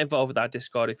 get involved with our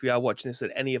Discord if you are watching this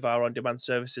at any of our on-demand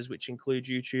services, which include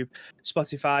YouTube,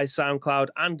 Spotify, SoundCloud,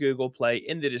 and Google Play.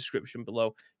 In the description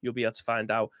below, you'll be able to find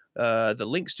out the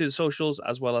links to the socials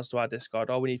as well as to our Discord.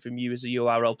 All we need from you is a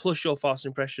URL plus your first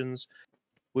impressions.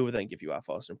 We will then give you our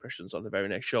first impressions on the very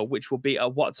next show, which will be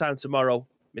at what time tomorrow,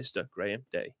 Mr. Graham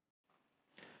Day?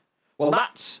 Well,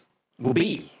 that will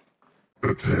be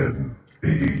at 10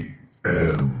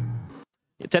 a.m.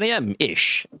 10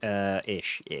 a.m.-ish,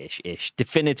 ish.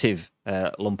 Definitive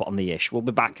lump on the ish. We'll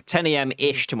be back 10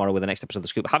 a.m.-ish tomorrow with the next episode of The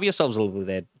Scoop. Have yourselves a lovely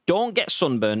day. Don't get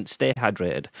sunburned. Stay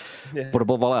hydrated. Yeah. But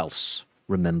above all else,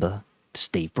 remember to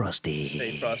stay frosty.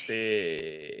 Stay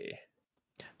frosty.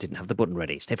 Didn't have the button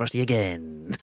ready. Stay frosty again.